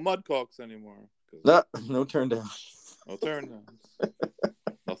mud caulks anymore. No turn down. No turn downs.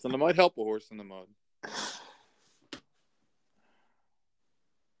 Nothing that might help a horse in the mud.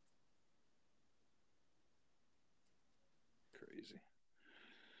 Crazy.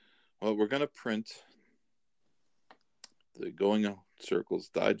 Well, we're gonna print the Going Circles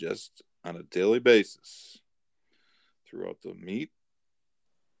Digest on a daily basis throughout the meet.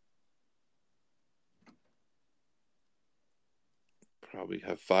 Probably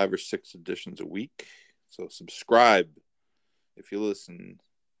have 5 or 6 editions a week. So subscribe if you listen.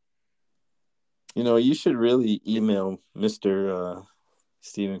 You know, you should really email Mr.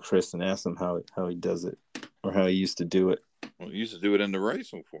 Stephen Chris and ask him how he does it or how he used to do it. Well, he used to do it in the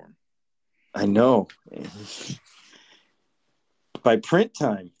racing form. I know. By print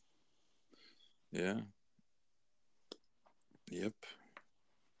time. Yeah. Yep.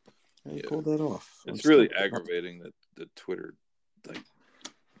 How you pull that off? It's really aggravating that the Twitter, like,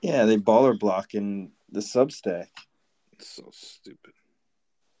 yeah, they baller block in the Substack. It's so stupid.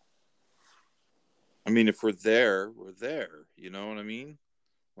 I mean, if we're there, we're there. You know what I mean?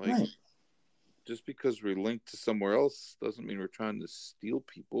 Like, right. Just because we're linked to somewhere else doesn't mean we're trying to steal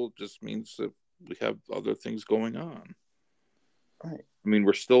people. It just means that we have other things going on. Right. I mean,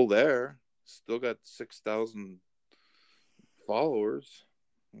 we're still there. Still got 6,000 followers.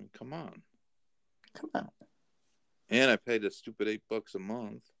 I mean, come on. Come on. And I paid a stupid $8 a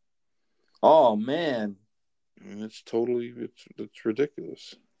month. Oh, man. I mean, it's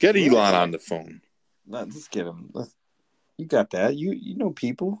ridiculous. Get Elon on the phone. Let's get him. You got that. You know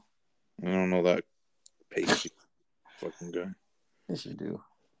people. I don't know that pasty fucking guy. Yes, you do.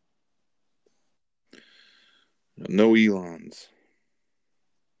 No Elons.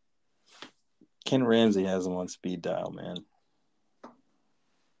 Ken Ramsey has him on speed dial, man.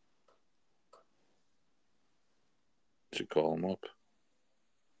 Should call him up.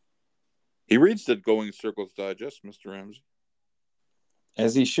 He reads the Going Circles Digest, Mr. Ramsey.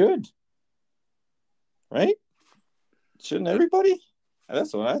 As he should. Right? Shouldn't everybody?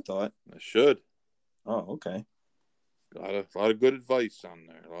 That's what I thought. I should. Oh, okay. A lot of good advice on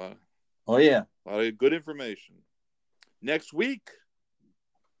there. Oh, yeah. A lot of good information. Next week,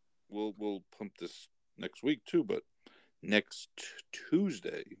 we'll pump this next week too, but next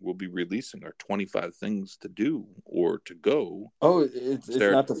Tuesday we'll be releasing our 25 things to do or to go. Oh, it's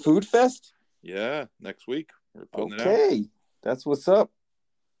not the food fest? Yeah, next week we're putting it out. Okay, that's what's up.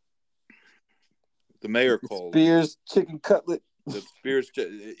 The mayor called. Spears chicken cutlet. The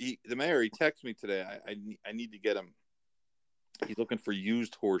mayor, he texted me today. I need to get him. He's looking for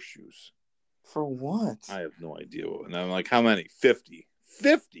used horseshoes. For what? I have no idea. And I'm like, how many? 50.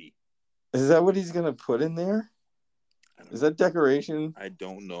 50? Is that what he's going to put in there? Is that decoration? I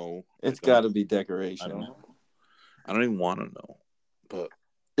don't know. It's got to be decoration. I don't know. I don't even want to know. But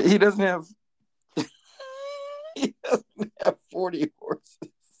he doesn't have 40 horses.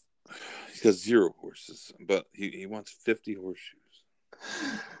 He's got 0 horses, but he wants 50 horseshoes.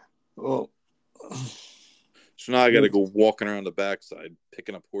 Well, so now I got to go walking around the backside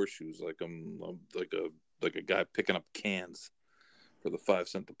picking up horseshoes like I'm like a guy picking up cans for the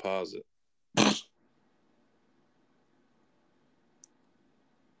 5-cent deposit.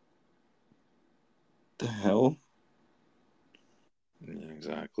 The hell? Yeah,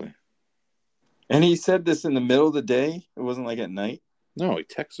 exactly. And he said this in the middle of the day? It wasn't like at night? No, he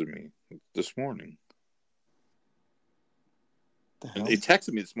texted me this morning. The hell? He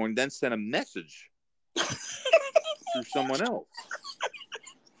texted me this morning, then sent a message through someone else.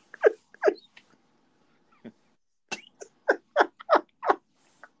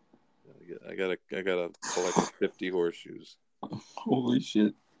 I gotta collect 50 horseshoes. Holy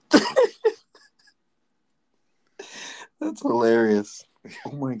shit. That's hilarious.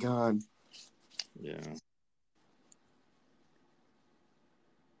 Oh my god. Yeah.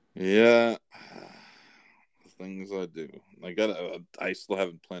 Yeah. Things I do. I still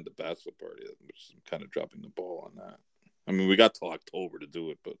haven't planned a bachelor party, which I'm kind of dropping the ball on that. I mean, we got till October to do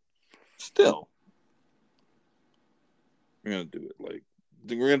it, but still, we're gonna do it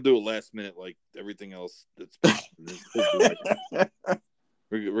we're gonna do it last minute, like everything else that's.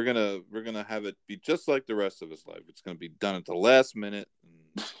 We're gonna have it be just like the rest of his life. It's gonna be done at the last minute.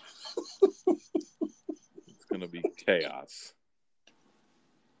 And it's gonna be chaos.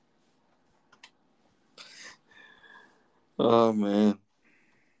 Oh man!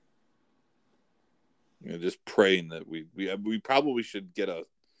 Just praying that we probably should get a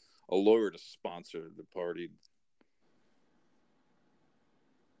lawyer to sponsor the party.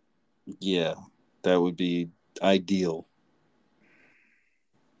 Yeah, that would be ideal.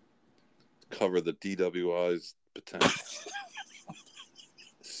 Cover the DWI's potential.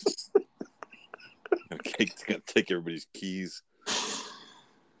 Gonna take everybody's keys.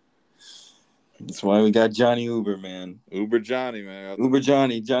 That's why we got Johnny Uber, man. Uber Johnny, man.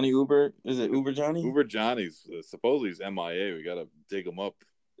 Johnny Uber. Is it Uber Johnny? Uber Johnny's supposedly he's MIA. We gotta dig him up.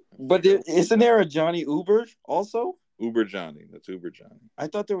 But isn't there a Johnny Uber also? Uber Johnny. That's Uber Johnny. I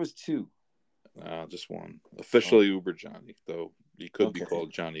thought there was two. Just one. Officially Uber Johnny, though he could be Okay.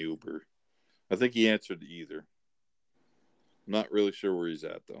 called Johnny Uber. I think he answered either. I'm not really sure where he's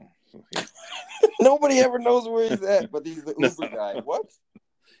at, though. So Nobody ever knows where he's at, but he's the No. Uber guy. What?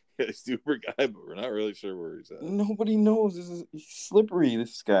 Yeah, he's the Uber guy, but we're not really sure where he's at. Nobody knows. He's slippery,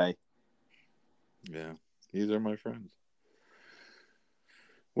 this guy. Yeah, these are my friends.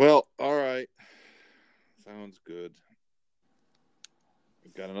 Well, all right. Sounds good.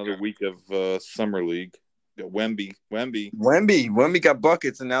 We've got another week of Summer League. Got Wemby got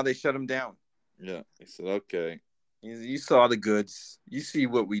buckets, and now they shut him down. Yeah, he said, okay. You saw the goods. You see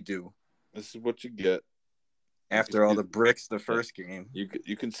what we do. This is what you get. After all the bricks the first game.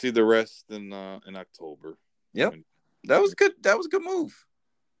 You can see the rest in October. Yep. That was good. That was a good move.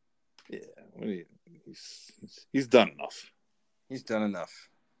 Yeah. He's done enough. He's done enough.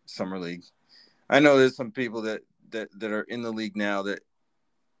 Summer League. I know there's some people that are in the league now that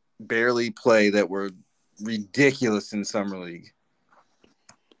barely play that were ridiculous in Summer League.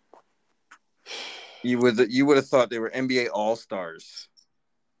 You would have thought they were NBA All-Stars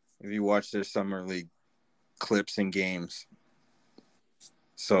if you watched their Summer League clips and games.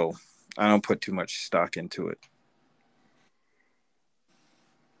 So I don't put too much stock into it.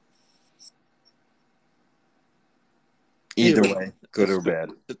 Either way, good or bad.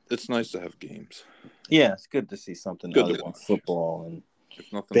 It's nice to have games. Yeah, it's good to see something Good other to than watch. football and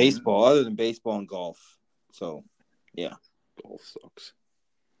Nothing baseball, other than baseball and golf. So, yeah. Golf sucks.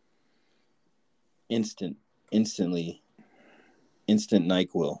 Instant NyQuil.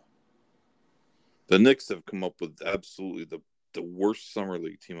 The Knicks have come up with absolutely the worst Summer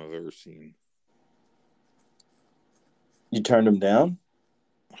League team I've ever seen. You turned them down?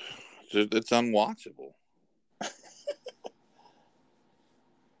 It's unwatchable.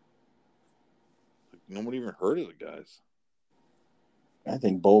 Nobody even heard of the guys. I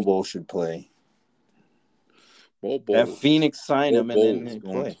think Bobo should play. Bobo. Have Phoenix sign him and then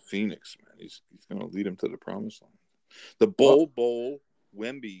going play. to Phoenix, man. He's going to lead him to the promised land. The Bowl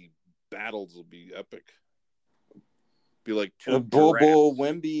Wemby battles will be epic. Be like two Bobo,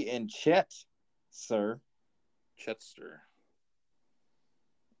 Wemby, and Chet, sir. Chetster.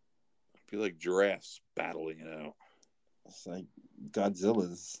 Be like giraffes battling it out. It's like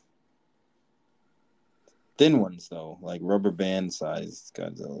Godzilla's. Thin ones, though, like rubber band sized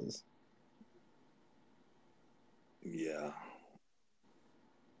Godzillas. Yeah.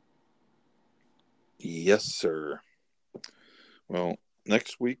 Yes, sir. Well,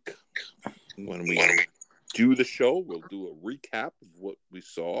 next week, when we do the show, we'll do a recap of what we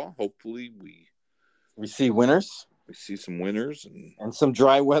saw. Hopefully, we see winners. We see some winners and some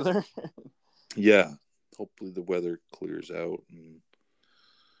dry weather. Yeah. Hopefully, the weather clears out and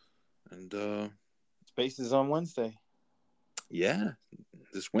Spaces on Wednesday. Yeah,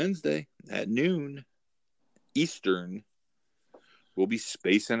 this Wednesday at noon Eastern, we'll be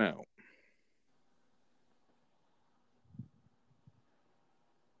spacing out.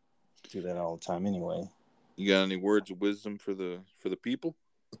 Do that all the time anyway. You got any words of wisdom for the people?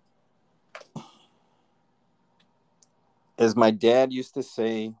 As my dad used to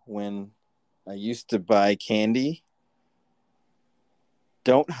say when I used to buy candy,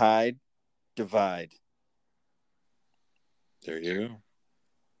 don't hide, divide. There you go.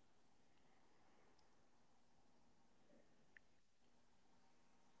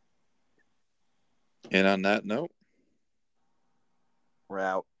 And on that note, we're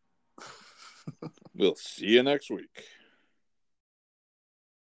out. We'll see you next week.